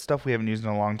colors, but stuff we haven't used in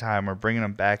a long time. We're bringing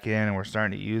them back in, and we're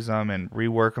starting to use them and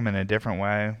rework them in a different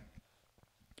way.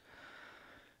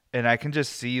 And I can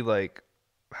just see like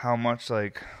how much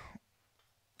like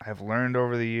I've learned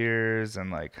over the years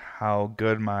and like how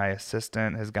good my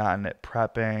assistant has gotten at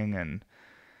prepping, and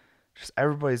just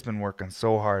everybody's been working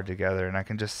so hard together, and I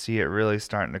can just see it really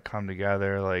starting to come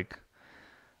together. Like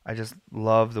I just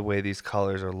love the way these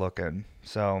colors are looking.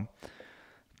 So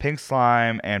Pink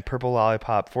Slime and Purple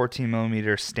Lollipop 14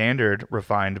 millimeter standard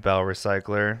refined bell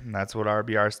recycler. And that's what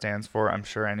RBR stands for. I'm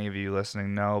sure any of you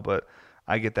listening know, but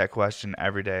I get that question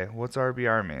every day. What's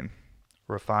RBR mean?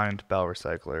 Refined bell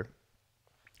recycler.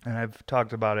 And I've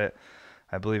talked about it,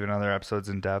 I believe, in other episodes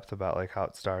in depth about like how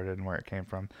it started and where it came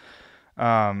from.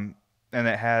 And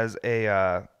it has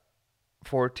a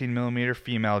 14 millimeter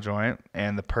female joint,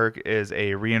 and the perk is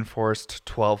a reinforced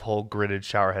 12-hole gridded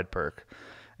showerhead perk.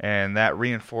 And that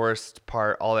reinforced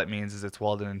part, all that means is it's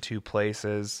welded in two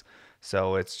places,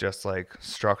 so it's just like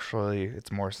structurally,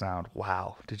 it's more sound.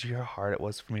 Wow, did you hear how hard it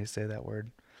was for me to say that word?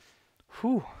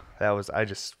 Whew, I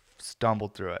just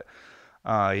stumbled through it.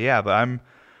 Yeah, but I'm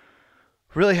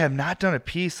really have not done a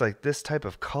piece like this type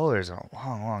of colors in a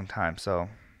long, long time. So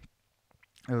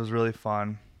it was really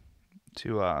fun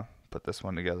to put this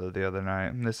one together the other night.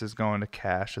 And this is going to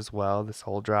Cash as well. This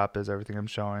whole drop is everything I'm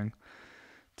showing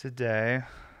today.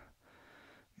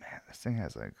 Man, this thing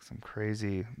has like some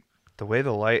crazy... The way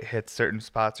the light hits certain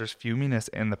spots, there's fuminess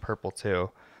in the purple too.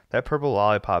 That Purple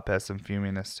Lollipop has some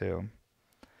fuminess too.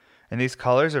 And these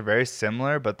colors are very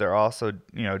similar, but they're also,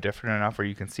 different enough where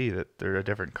you can see that they're a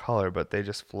different color, but they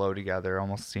just flow together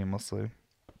almost seamlessly.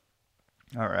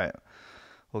 All right.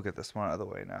 We'll get this one out of the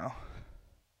way now.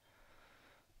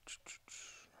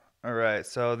 All right.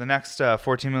 So the next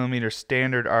 14 millimeter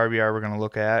standard RBR we're going to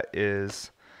look at is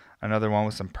another one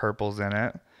with some purples in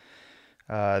it.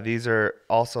 This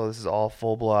is all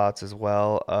full blowouts as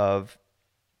well of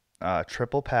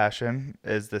Triple Passion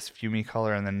is this fumy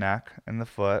color in the neck and the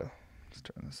foot. Let's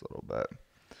turn this a little bit.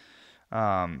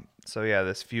 So yeah,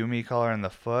 this fumy color in the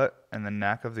foot and the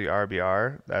neck of the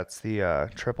RBR, that's the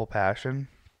Triple Passion.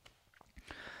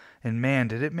 And man,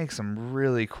 did it make some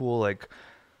really cool like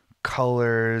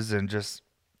colors and just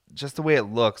the way it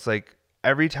looks. Like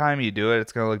every time you do it,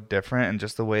 it's gonna look different, and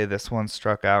just the way this one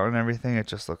struck out and everything, it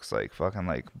just looks like fucking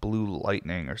like blue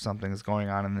lightning or something is going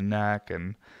on in the neck.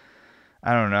 And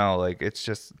I don't know, like it's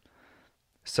just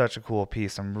such a cool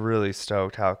piece. I'm really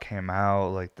stoked how it came out,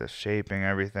 like the shaping,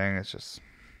 everything. It's just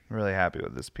Really happy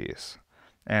with this piece.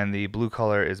 And the blue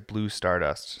color is Blue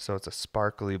Stardust, so it's a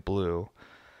sparkly blue.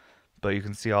 But you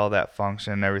can see all that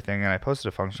function and everything, and I posted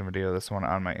a function video, this one,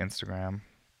 on my Instagram.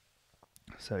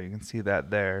 So you can see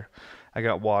that there. I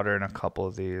got water in a couple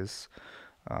of these.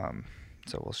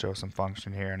 So we'll show some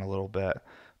function here in a little bit.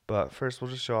 But first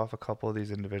we'll just show off a couple of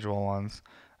these individual ones.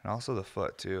 And also the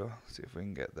foot too. See if we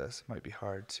can get this. It might be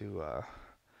hard to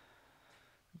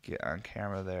get on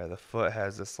camera there. The foot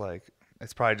has this like,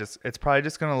 it's probably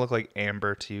just gonna look like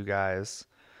amber to you guys.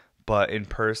 But in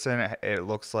person it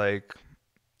looks like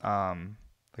a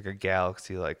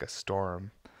galaxy, like a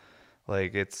storm.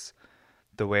 Like it's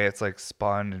the way it's like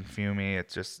spun and fumey,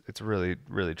 it's really,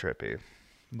 really trippy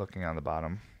looking on the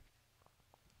bottom.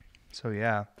 So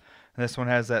yeah, and this one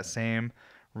has that same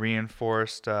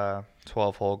reinforced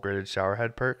 12-hole gridded shower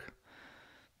head perk.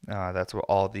 That's what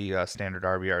all the standard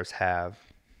RBRs have.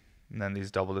 And then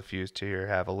these double diffused here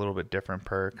have a little bit different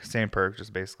perk. Same perk,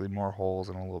 just basically more holes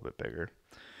and a little bit bigger.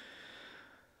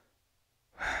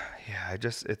 Yeah,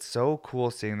 it's so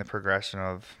cool seeing the progression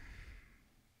of,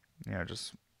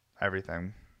 just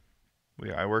everything.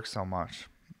 I work so much.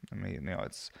 I mean,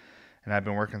 and I've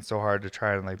been working so hard to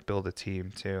try and like build a team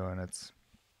too, and I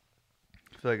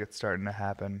feel like it's starting to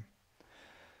happen.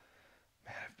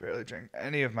 Man, I barely drink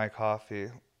any of my coffee.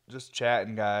 Just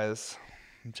chatting, guys.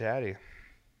 I'm chatty.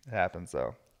 It happens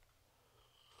though.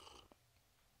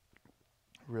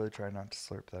 Really try not to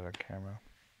slurp that on camera.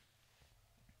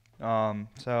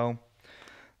 So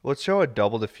let's show a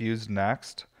double diffused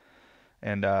next.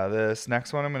 And this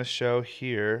next one I'm going to show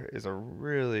here is a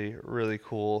really, really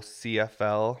cool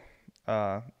CFL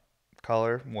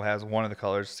color. Well, it has one of the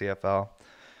colors, CFL.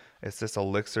 It's this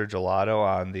Elixir Gelato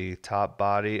on the top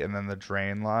body and then the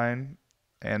drain line.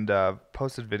 And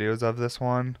posted videos of this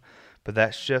one. But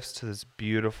that shifts to this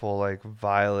beautiful, like,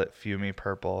 violet, fumey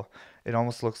purple. It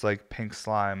almost looks like pink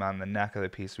slime on the neck of the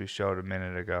piece we showed a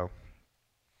minute ago.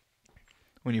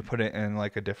 When you put it in,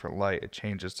 like, a different light, it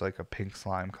changes to, like, a pink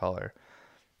slime color.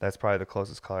 That's probably the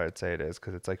closest color I'd say it is,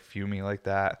 because it's, like, fumey like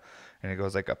that, and it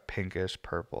goes, like, a pinkish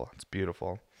purple. It's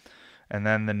beautiful. And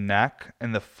then the neck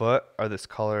and the foot are this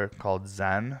color called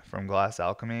Zen from Glass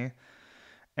Alchemy.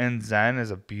 And Zen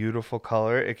is a beautiful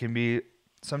color.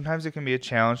 Sometimes it can be a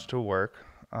challenge to work,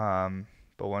 but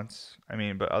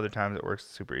other times it works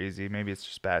super easy. Maybe it's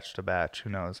just batch to batch, who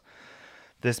knows.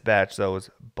 This batch, though, was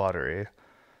buttery.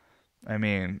 I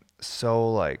mean, so,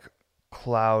 like,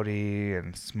 cloudy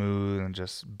and smooth and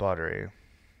just buttery.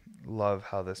 Love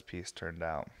how this piece turned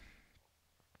out.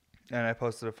 And I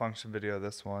posted a function video of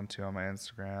this one, too, on my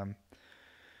Instagram.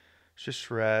 It's just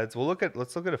shreds.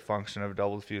 Let's look at a function of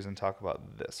double diffuse and talk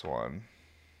about this one.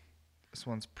 This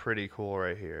one's pretty cool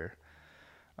right here.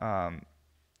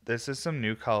 This is some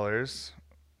new colors.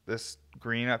 This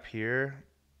green up here,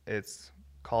 it's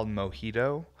called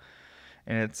Mojito.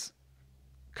 And it's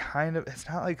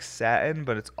not like satin,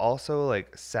 but it's also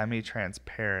like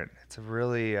semi-transparent. It's a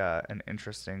really an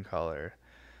interesting color.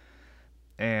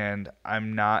 And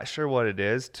I'm not sure what it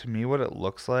is. To me, what it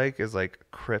looks like is like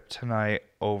kryptonite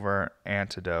over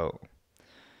antidote.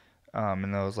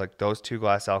 And those two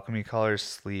Glass Alchemy colors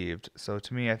sleeved. So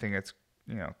to me, I think it's,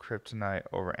 kryptonite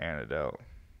over antidote.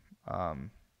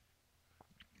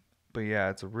 But yeah,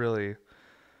 it's a really,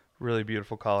 really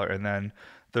beautiful color. And then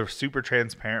the super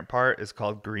transparent part is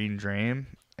called Green Dream.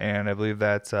 And I believe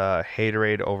that's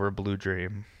Haterade over Blue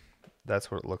Dream. That's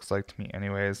what it looks like to me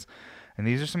anyways. And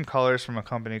these are some colors from a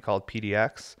company called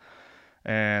PDX.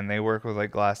 And they work with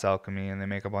like Glass Alchemy, and they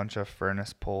make a bunch of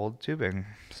furnace pulled tubing.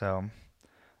 So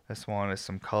this one is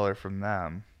some color from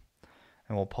them.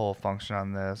 And we'll pull a function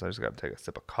on this. I just got to take a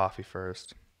sip of coffee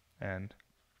first and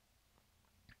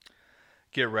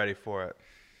get ready for it.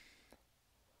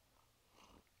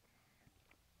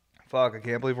 Fuck, I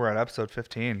can't believe we're on episode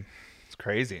 15. It's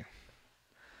crazy.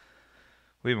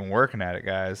 We've been working at it,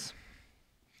 guys.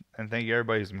 And thank you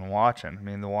everybody who's been watching. I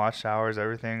mean, the watch hours,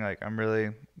 everything, like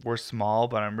we're small,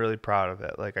 but I'm really proud of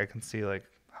it. Like I can see like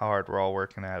how hard we're all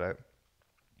working at it.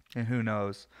 And who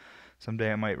knows,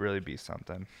 someday it might really be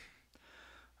something.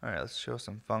 All right, let's show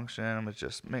some function. I'm going to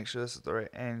just make sure this is the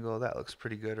right angle. That looks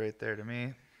pretty good right there to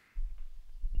me.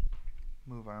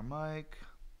 Move our mic.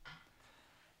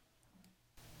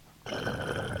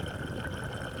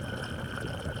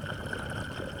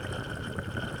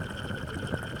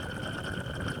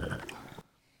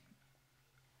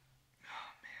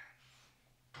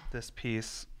 This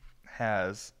piece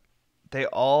has,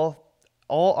 all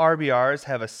RBRs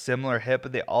have a similar hip,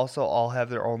 but they also all have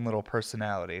their own little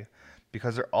personality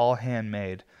because they're all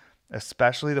handmade,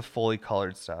 especially the fully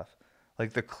colored stuff.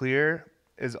 Like the clear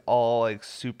is all like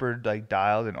super like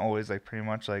dialed and always like pretty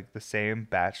much like the same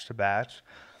batch to batch.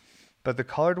 But the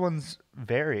colored ones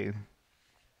vary.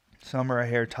 Some are a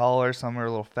hair taller, some are a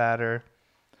little fatter.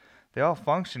 They all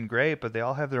function great, but they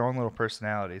all have their own little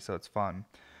personality, so it's fun.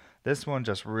 This one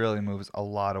just really moves a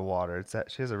lot of water. It's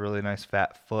that she has a really nice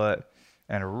fat foot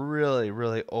and a really,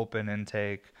 really open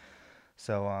intake.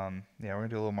 So yeah, we're gonna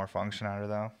do a little more function on her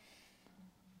though.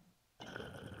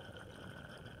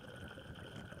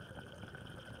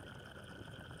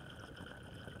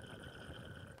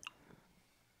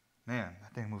 Man,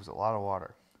 that thing moves a lot of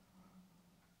water.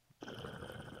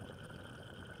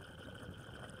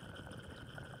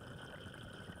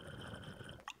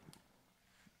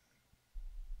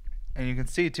 And you can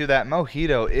see too that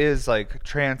mojito is like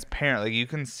transparent. Like you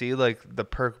can see like the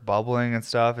perk bubbling and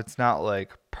stuff. It's not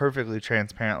like perfectly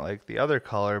transparent like the other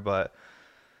color, but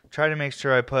try to make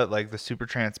sure I put like the super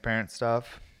transparent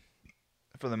stuff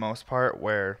for the most part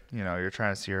where, you know, you're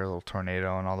trying to see your little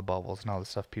tornado and all the bubbles and all the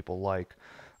stuff people like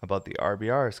about the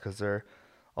RBRs because they're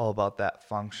all about that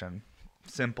function.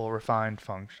 Simple, refined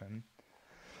function.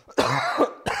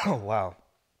 Oh, wow.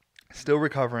 Still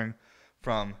recovering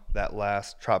from that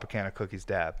last Tropicana Cookies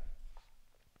dab.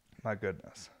 My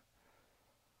goodness.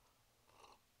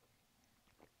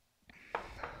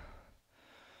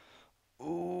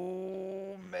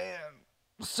 Oh, man.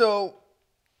 So,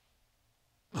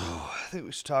 I think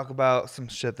we should talk about some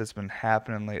shit that's been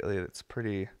happening lately that's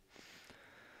pretty.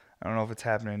 I don't know if it's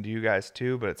happening to you guys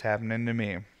too, but it's happening to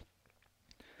me.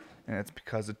 And it's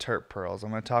because of terp pearls.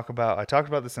 I talked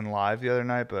about this in live the other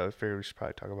night, but I figured we should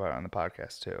probably talk about it on the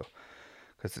podcast too.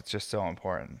 Because it's just so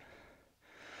important.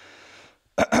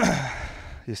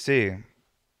 You see,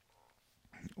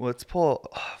 let's pull.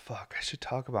 Oh, fuck, I should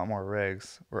talk about more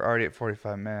rigs. We're already at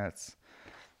 45 minutes.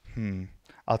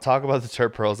 I'll talk about the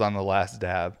terp pearls on the last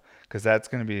dab because that's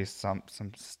gonna be some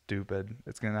stupid.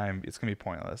 It's gonna be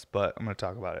pointless, but I'm gonna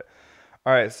talk about it.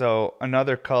 All right, so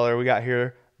another color we got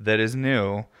here that is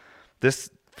new.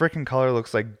 This freaking color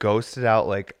looks like ghosted out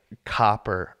like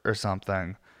copper or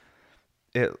something.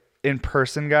 It in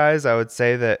person, guys, I would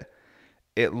say that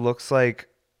it looks like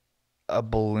a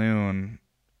balloon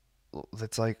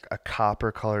that's like a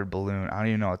copper colored balloon. I don't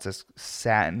even know. It's this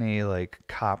satiny like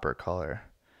copper color.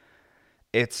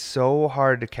 It's so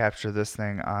hard to capture this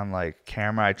thing on like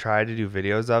camera. I tried to do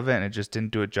videos of it and it just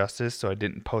didn't do it justice, so I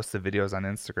didn't post the videos on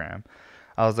Instagram.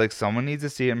 I was like, someone needs to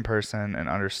see it in person and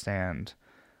understand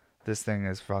this thing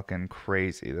is fucking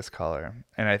crazy, this color.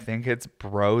 And I think it's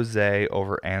Brose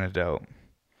over Antidote,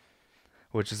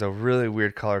 which is a really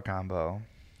weird color combo.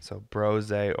 So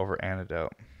Brose over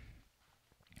Antidote.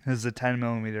 This is a 10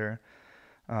 millimeter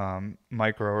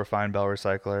micro refined bell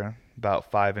recycler,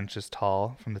 about 5 inches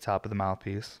tall from the top of the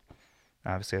mouthpiece.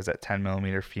 Obviously has that 10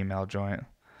 millimeter female joint.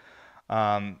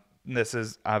 This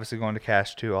is obviously going to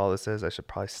cash too. All this is, I should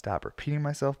probably stop repeating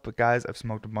myself, but guys, I've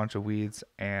smoked a bunch of weeds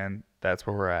and that's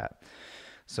where we're at.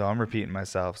 So I'm repeating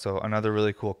myself. So another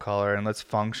really cool color, and let's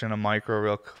function a micro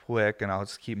real quick and I'll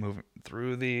just keep moving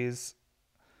through these.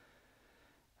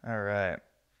 All right.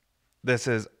 This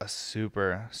is a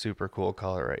super, super cool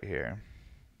color right here.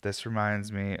 This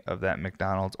reminds me of that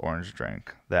McDonald's orange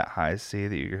drink, that high C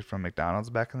that you get from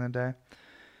McDonald's back in the day.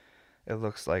 It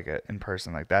looks like it in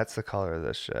person. Like, that's the color of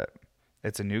this shit.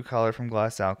 It's a new color from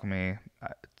Glass Alchemy.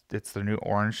 It's the new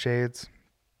orange shades.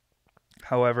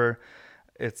 However,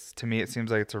 to me, it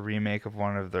seems like it's a remake of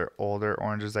one of their older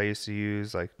oranges I used to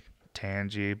use, like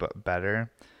Tangy, but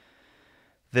better.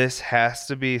 This has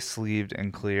to be sleeved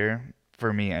in clear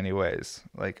for me anyways.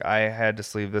 Like, I had to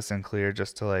sleeve this in clear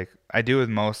just to like, I do with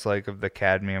most like of the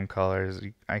cadmium colors.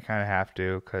 I kind of have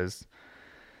to because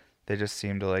they just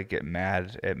seem to like get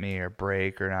mad at me or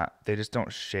break or not. They just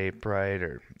don't shape right,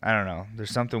 or I don't know.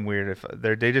 There's something weird if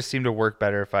they just seem to work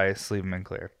better if I sleeve them in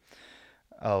clear.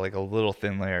 Like a little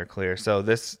thin layer of clear. So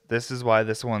this is why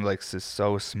this one like is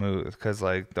so smooth, because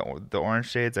like the orange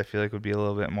shades I feel like would be a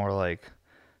little bit more like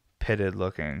pitted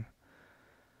looking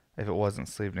if it wasn't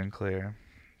sleeved in clear.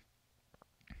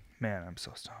 Man, I'm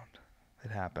so stoned. It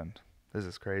happened. This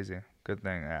is crazy. Good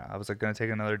thing. Yeah, I was like gonna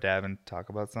take another dab and talk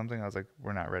about something. I was like,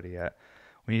 we're not ready yet.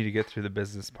 We need to get through the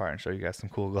business part and show you guys some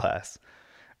cool glass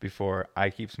before I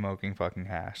keep smoking fucking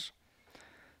hash.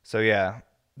 So yeah,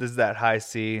 this is that high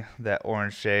C, that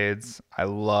orange shades. I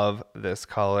love this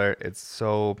color. It's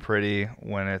so pretty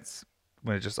when it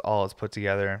just all is put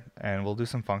together. And we'll do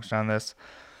some function on this.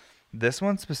 This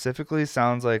one specifically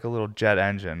sounds like a little jet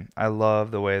engine. I love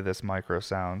the way this micro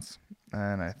sounds.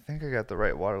 And I think I got the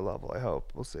right water level, I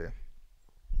hope. We'll see.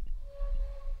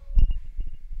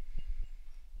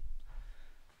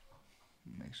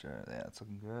 Make sure, yeah, it's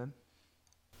looking good.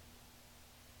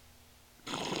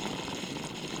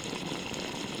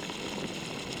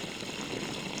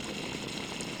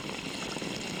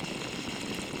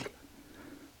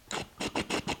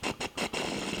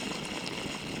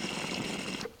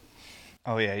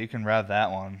 Oh yeah, you can rev that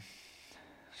one.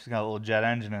 She's got a little jet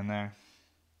engine in there.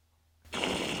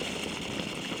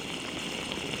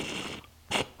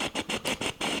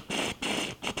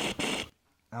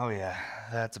 Oh yeah,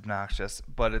 that's obnoxious,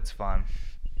 but it's fun.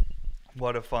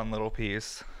 What a fun little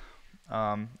piece.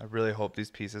 I really hope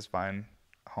these pieces find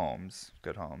homes,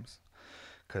 good homes,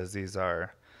 because these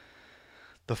are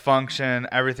the function,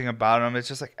 everything about them. It's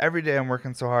just like every day I'm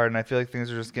working so hard, and I feel like things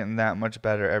are just getting that much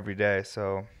better every day.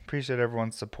 So appreciate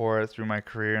everyone's support through my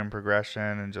career and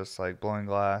progression, and just like blowing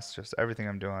glass, just everything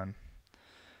I'm doing.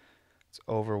 It's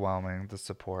overwhelming, the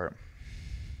support.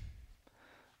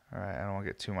 All right, I don't want to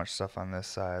get too much stuff on this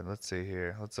side. Let's see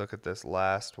here. Let's look at this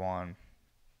last one.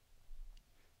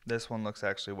 This one looks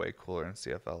actually way cooler in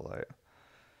CFL light.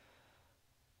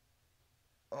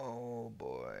 Oh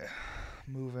boy.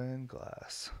 Moving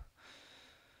glass.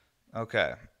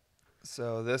 Okay.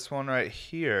 So this one right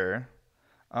here,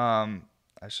 I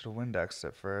should have Windexed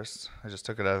it first. I just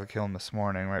took it out of the kiln this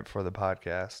morning right before the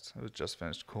podcast. It was just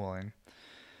finished cooling.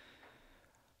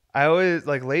 I always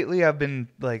like lately I've been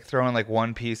like throwing like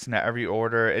one piece into every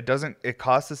order. It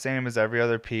costs the same as every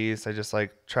other piece. I just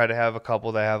like try to have a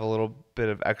couple that I have a little bit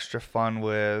of extra fun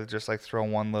with. Just like throw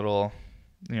one little,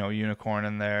 unicorn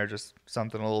in there, just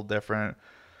something a little different.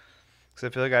 Because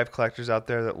I feel like I have collectors out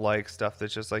there that like stuff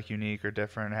that's just like unique or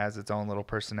different, has its own little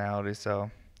personality. So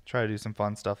try to do some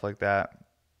fun stuff like that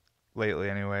lately,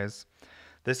 anyways.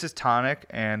 This is Tonic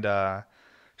and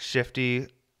Shifty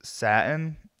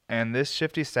Satin. And this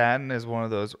Shifty Satin is one of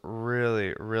those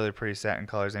really, really pretty satin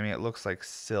colors. I mean, it looks like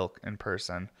silk in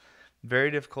person. Very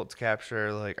difficult to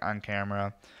capture like on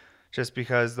camera, just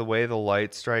because the way the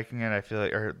light's striking it, I feel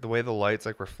like, or the way the light's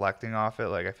like reflecting off it,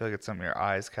 like I feel like it's something your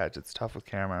eyes catch. It's tough with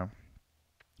camera.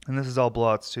 And this is all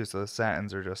blowouts too, so the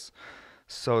satins are just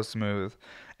so smooth.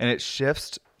 And it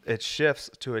shifts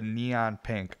to a neon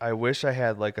pink. I wish I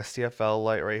had like a CFL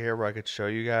light right here where I could show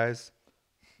you guys.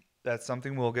 That's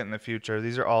something we'll get in the future.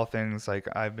 These are all things like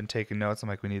I've been taking notes. I'm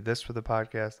like, we need this for the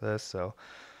podcast, this. So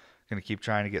I'm going to keep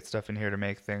trying to get stuff in here to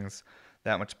make things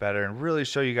that much better and really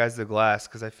show you guys the glass,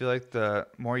 because I feel like the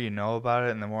more you know about it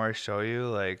and the more I show you,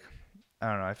 like, I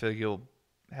don't know, I feel like you'll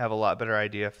have a lot better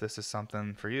idea if this is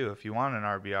something for you. If you want an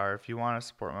RBR, if you want to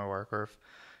support my work, or if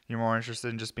you're more interested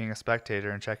in just being a spectator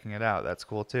and checking it out, that's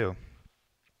cool too.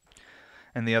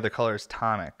 And the other color is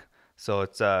Tonic. So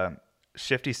it's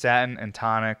Shifty Satin and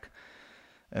Tonic.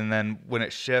 And then when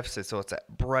it shifts, it's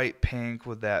that bright pink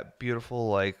with that beautiful,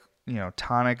 like,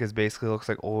 Tonic is basically looks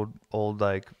like old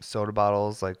like soda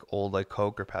bottles, like old like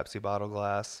Coke or Pepsi bottle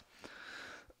glass.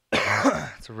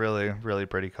 It's a really, really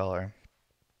pretty color.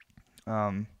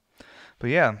 But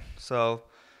yeah, so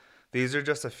these are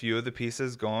just a few of the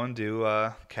pieces going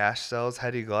to Cash Sells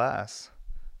Heady Glass.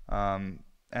 And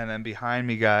then behind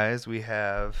me, guys, we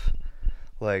have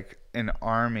like an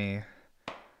army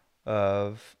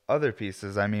of other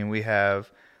pieces. I mean, we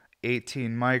have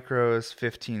 18 micros,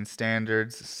 15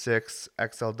 standards, 6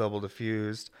 XL double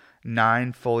diffused,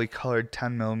 9 fully colored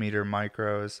 10 millimeter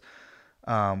micros.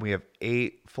 We have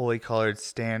 8 fully colored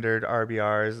standard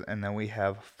RBRs, and then we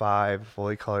have 5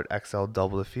 fully colored XL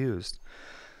double diffused.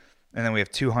 And then we have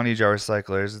 2 honey jar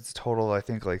recyclers. It's total, I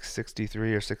think, like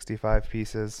 63 or 65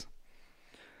 pieces.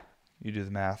 You do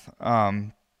the math.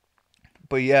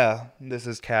 But yeah, this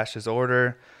is Cash's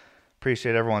order.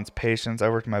 Appreciate everyone's patience. I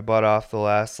worked my butt off the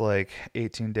last like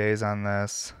 18 days on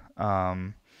this.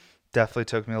 Definitely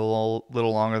took me a little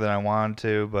longer than I wanted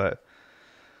to, but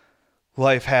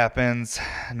life happens.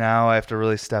 Now I have to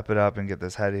really step it up and get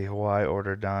this Heady Hawaii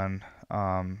order done.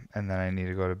 And then I need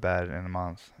to go to bed in a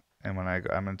month. And when I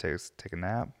go, I'm gonna take a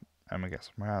nap. I'm gonna get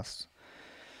some rest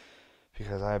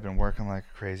because I've been working like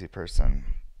a crazy person.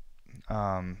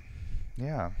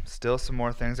 Yeah, still some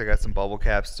more things. I got some bubble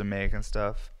caps to make and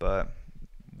stuff, but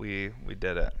we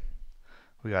did it.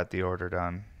 We got the order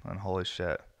done, and holy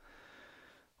shit,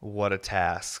 what a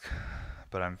task.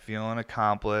 But I'm feeling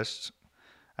accomplished.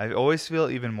 I always feel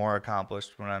even more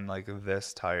accomplished when I'm like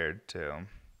this tired too.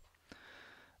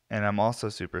 And I'm also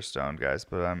super stoned, guys,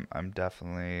 but I'm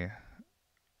definitely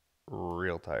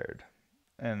real tired.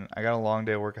 And I got a long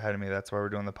day of work ahead of me. That's why we're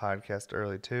doing the podcast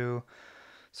early too.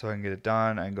 So I can get it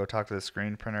done. I can go talk to the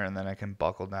screen printer, and then I can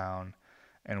buckle down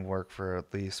and work for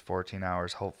at least 14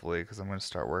 hours, hopefully, because I'm going to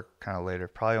start work kind of later.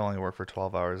 Probably only work for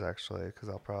 12 hours, actually, because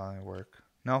I'll probably work.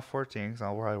 No, 14, because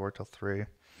I'll probably work till 3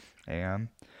 a.m.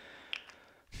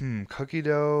 Cookie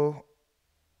dough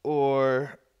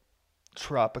or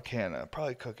Tropicana,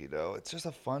 probably cookie dough. It's just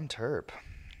a fun terp.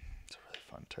 It's a really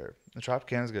fun terp. The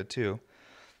Tropicana's good too,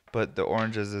 but the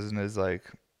oranges isn't as like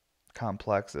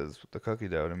complex as the cookie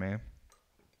dough to me.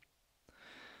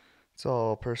 It's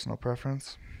all personal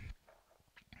preference.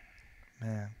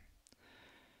 Man,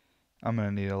 I'm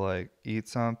gonna need to like eat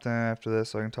something after this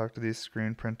so I can talk to these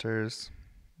screen printers.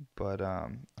 But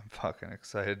I'm fucking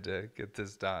excited to get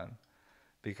this done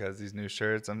because these new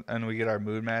shirts and we get our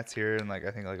mood mats here in like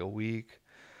I think like a week.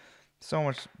 So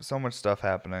much stuff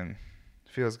happening.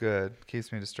 Feels good.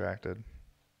 Keeps me distracted,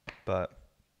 but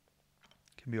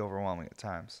can be overwhelming at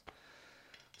times.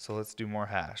 So let's do more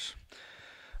hash.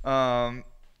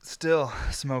 Still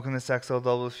smoking this XL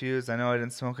double fuse. I know I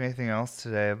didn't smoke anything else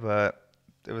today, but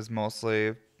it was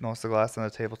mostly most of the glass on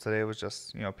the table today was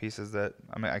just pieces that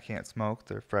I can't smoke.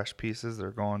 They're fresh pieces.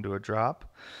 They're going to a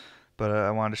drop, but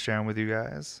I wanted to share them with you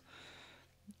guys.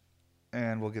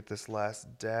 And we'll get this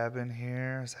last dab in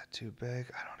here. Is that too big?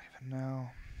 I don't even know.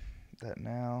 That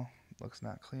now looks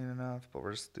not clean enough, but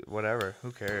we're just whatever. Who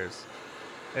cares?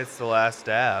 It's the last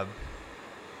dab,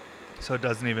 so it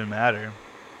doesn't even matter.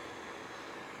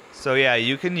 So yeah,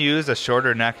 you can use a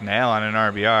shorter neck nail on an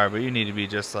RBR, but you need to be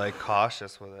just like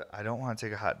cautious with it. I don't want to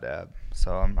take a hot dab,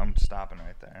 so I'm stopping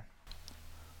right there.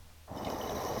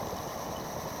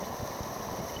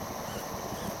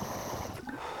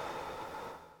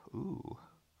 Ooh.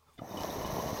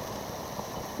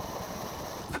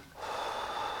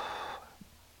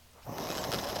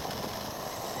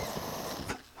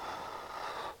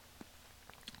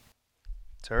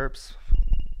 Terps.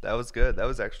 That was good. That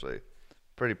was actually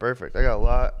pretty perfect. I got a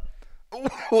lot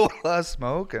of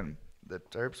smoke, and the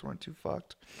terps weren't too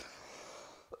fucked.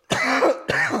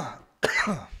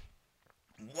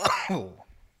 Whoa.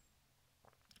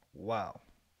 Wow.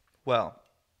 Well,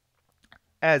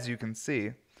 as you can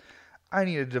see, I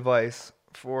need a device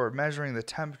for measuring the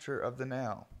temperature of the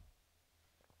nail.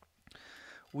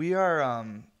 We are,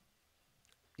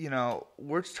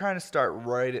 we're trying to start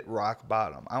right at rock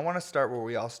bottom. I want to start where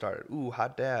we all started. Ooh,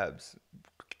 hot dabs,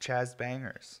 Chaz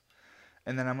bangers.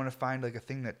 And then I'm going to find like a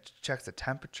thing that checks the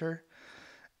temperature.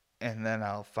 And then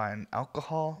I'll find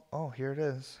alcohol. Oh, here it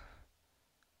is.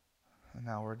 And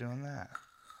now we're doing that.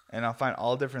 And I'll find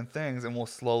all different things, and we'll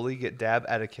slowly get dab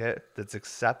etiquette that's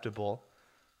acceptable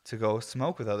to go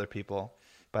smoke with other people.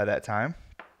 By that time,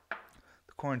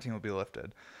 the quarantine will be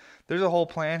lifted. There's a whole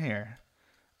plan here,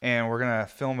 and we're going to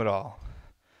film it all.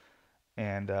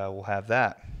 And we'll have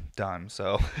that done.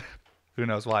 So who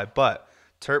knows why. But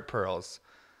terp pearls,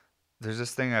 there's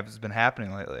this thing that's been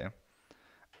happening lately.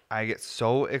 I get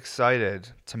so excited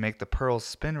to make the pearls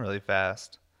spin really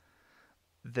fast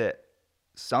that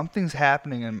something's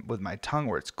happening with my tongue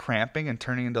where it's cramping and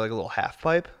turning into like a little half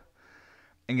pipe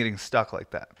and getting stuck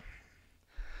like that.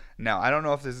 Now, I don't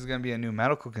know if this is going to be a new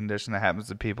medical condition that happens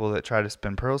to people that try to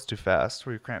spin pearls too fast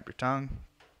where you cramp your tongue,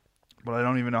 but I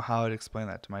don't even know how I'd explain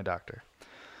that to my doctor.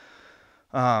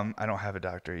 I don't have a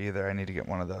doctor either. I need to get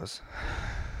one of those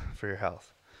for your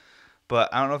health.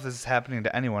 But I don't know if this is happening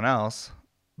to anyone else,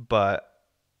 but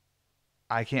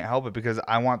I can't help it because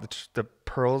I want the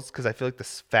pearls, because I feel like the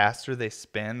faster they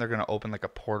spin, they're going to open like a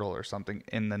portal or something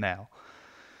in the nail.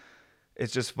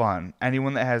 It's just fun.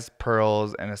 Anyone that has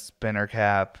pearls and a spinner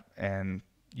cap, and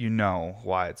you know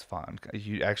why it's fun.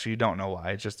 You don't know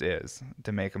why. It just is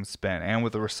to make them spin. And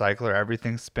with the recycler,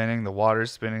 everything's spinning. The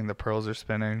water's spinning. The pearls are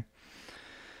spinning.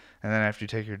 And then after you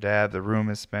take your dab, the room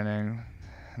is spinning.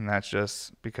 And that's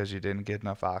just because you didn't get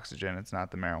enough oxygen. It's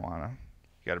not the marijuana.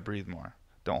 You got to breathe more.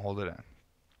 Don't hold it in.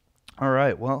 All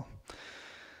right. Well,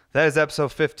 that is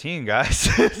episode 15, guys.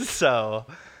 So,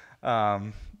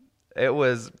 it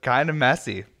was kind of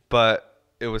messy, but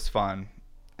it was fun.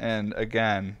 And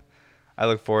again, I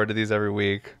look forward to these every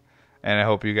week, and I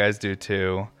hope you guys do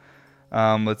too.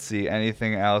 Let's see,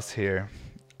 anything else here?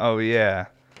 Oh yeah,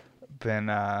 been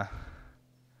yeah.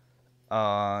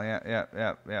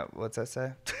 What's that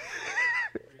say?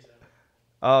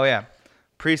 Oh yeah,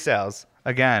 pre-sales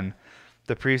again.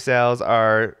 The pre-sales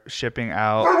are shipping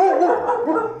out.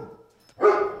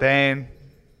 Bane.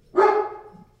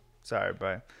 Sorry,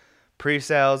 bye.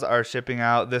 Pre-sales are shipping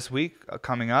out this week,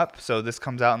 coming up. So this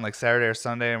comes out on like Saturday or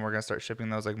Sunday, and we're gonna start shipping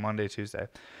those like Monday, Tuesday.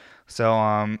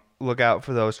 So look out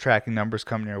for those tracking numbers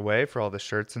coming your way for all the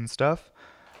shirts and stuff.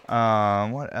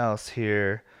 What else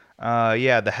here?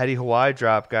 Yeah, the Heady Hawaii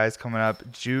drop, guys, coming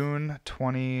up June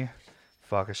 20.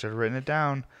 Fuck, I should have written it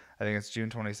down. I think it's June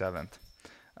 27th.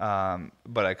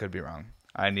 But I could be wrong.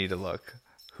 I need to look.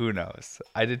 Who knows?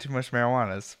 I did too much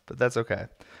marijuanas, but that's okay.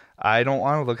 I don't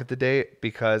want to look at the date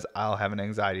because I'll have an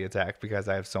anxiety attack because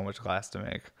I have so much glass to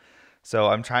make. So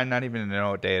I'm trying not even to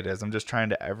know what day it is. I'm just trying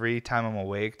to, every time I'm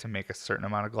awake, to make a certain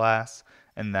amount of glass,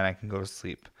 and then I can go to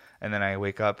sleep. And then I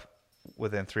wake up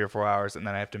within 3 or 4 hours, and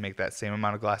then I have to make that same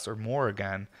amount of glass or more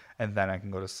again, and then I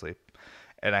can go to sleep.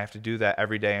 And I have to do that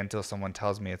every day until someone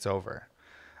tells me it's over.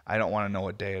 I don't want to know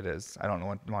what day it is. I don't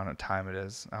want to know what time it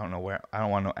is. I don't know where. I don't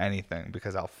want to know anything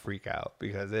because I'll freak out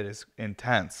because it is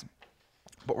intense.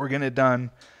 But we're getting it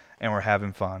done, and we're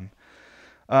having fun.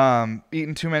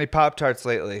 Eating too many Pop-Tarts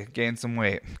lately. Gained some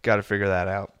weight. Got to figure that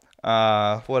out.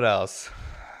 What else?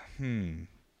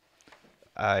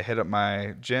 I hit up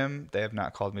my gym. They have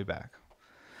not called me back.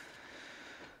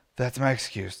 That's my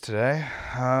excuse today.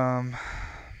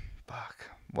 Fuck.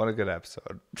 What a good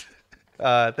episode.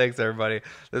 Thanks, everybody.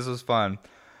 This was fun.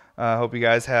 Hope you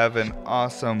guys have an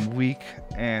awesome week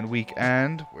and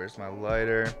weekend. Where's my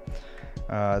lighter?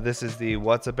 This is the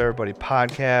What's Up Everybody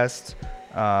podcast.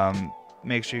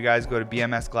 Make sure you guys go to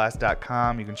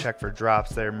bmsglass.com. You can check for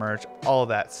drops there, merch, all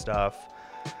that stuff.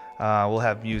 We'll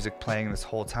have music playing this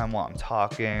whole time while I'm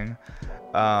talking.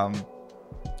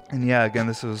 And yeah, again,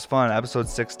 this was fun. Episode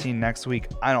 16 next week.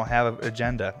 I don't have an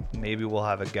agenda. Maybe we'll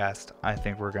have a guest. I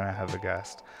think we're going to have a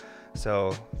guest.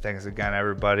 So thanks again,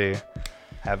 everybody.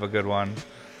 Have a good one.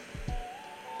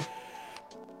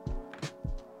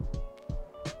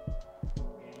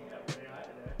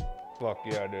 Fuck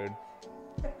yeah, dude.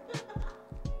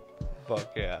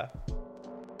 Fuck yeah.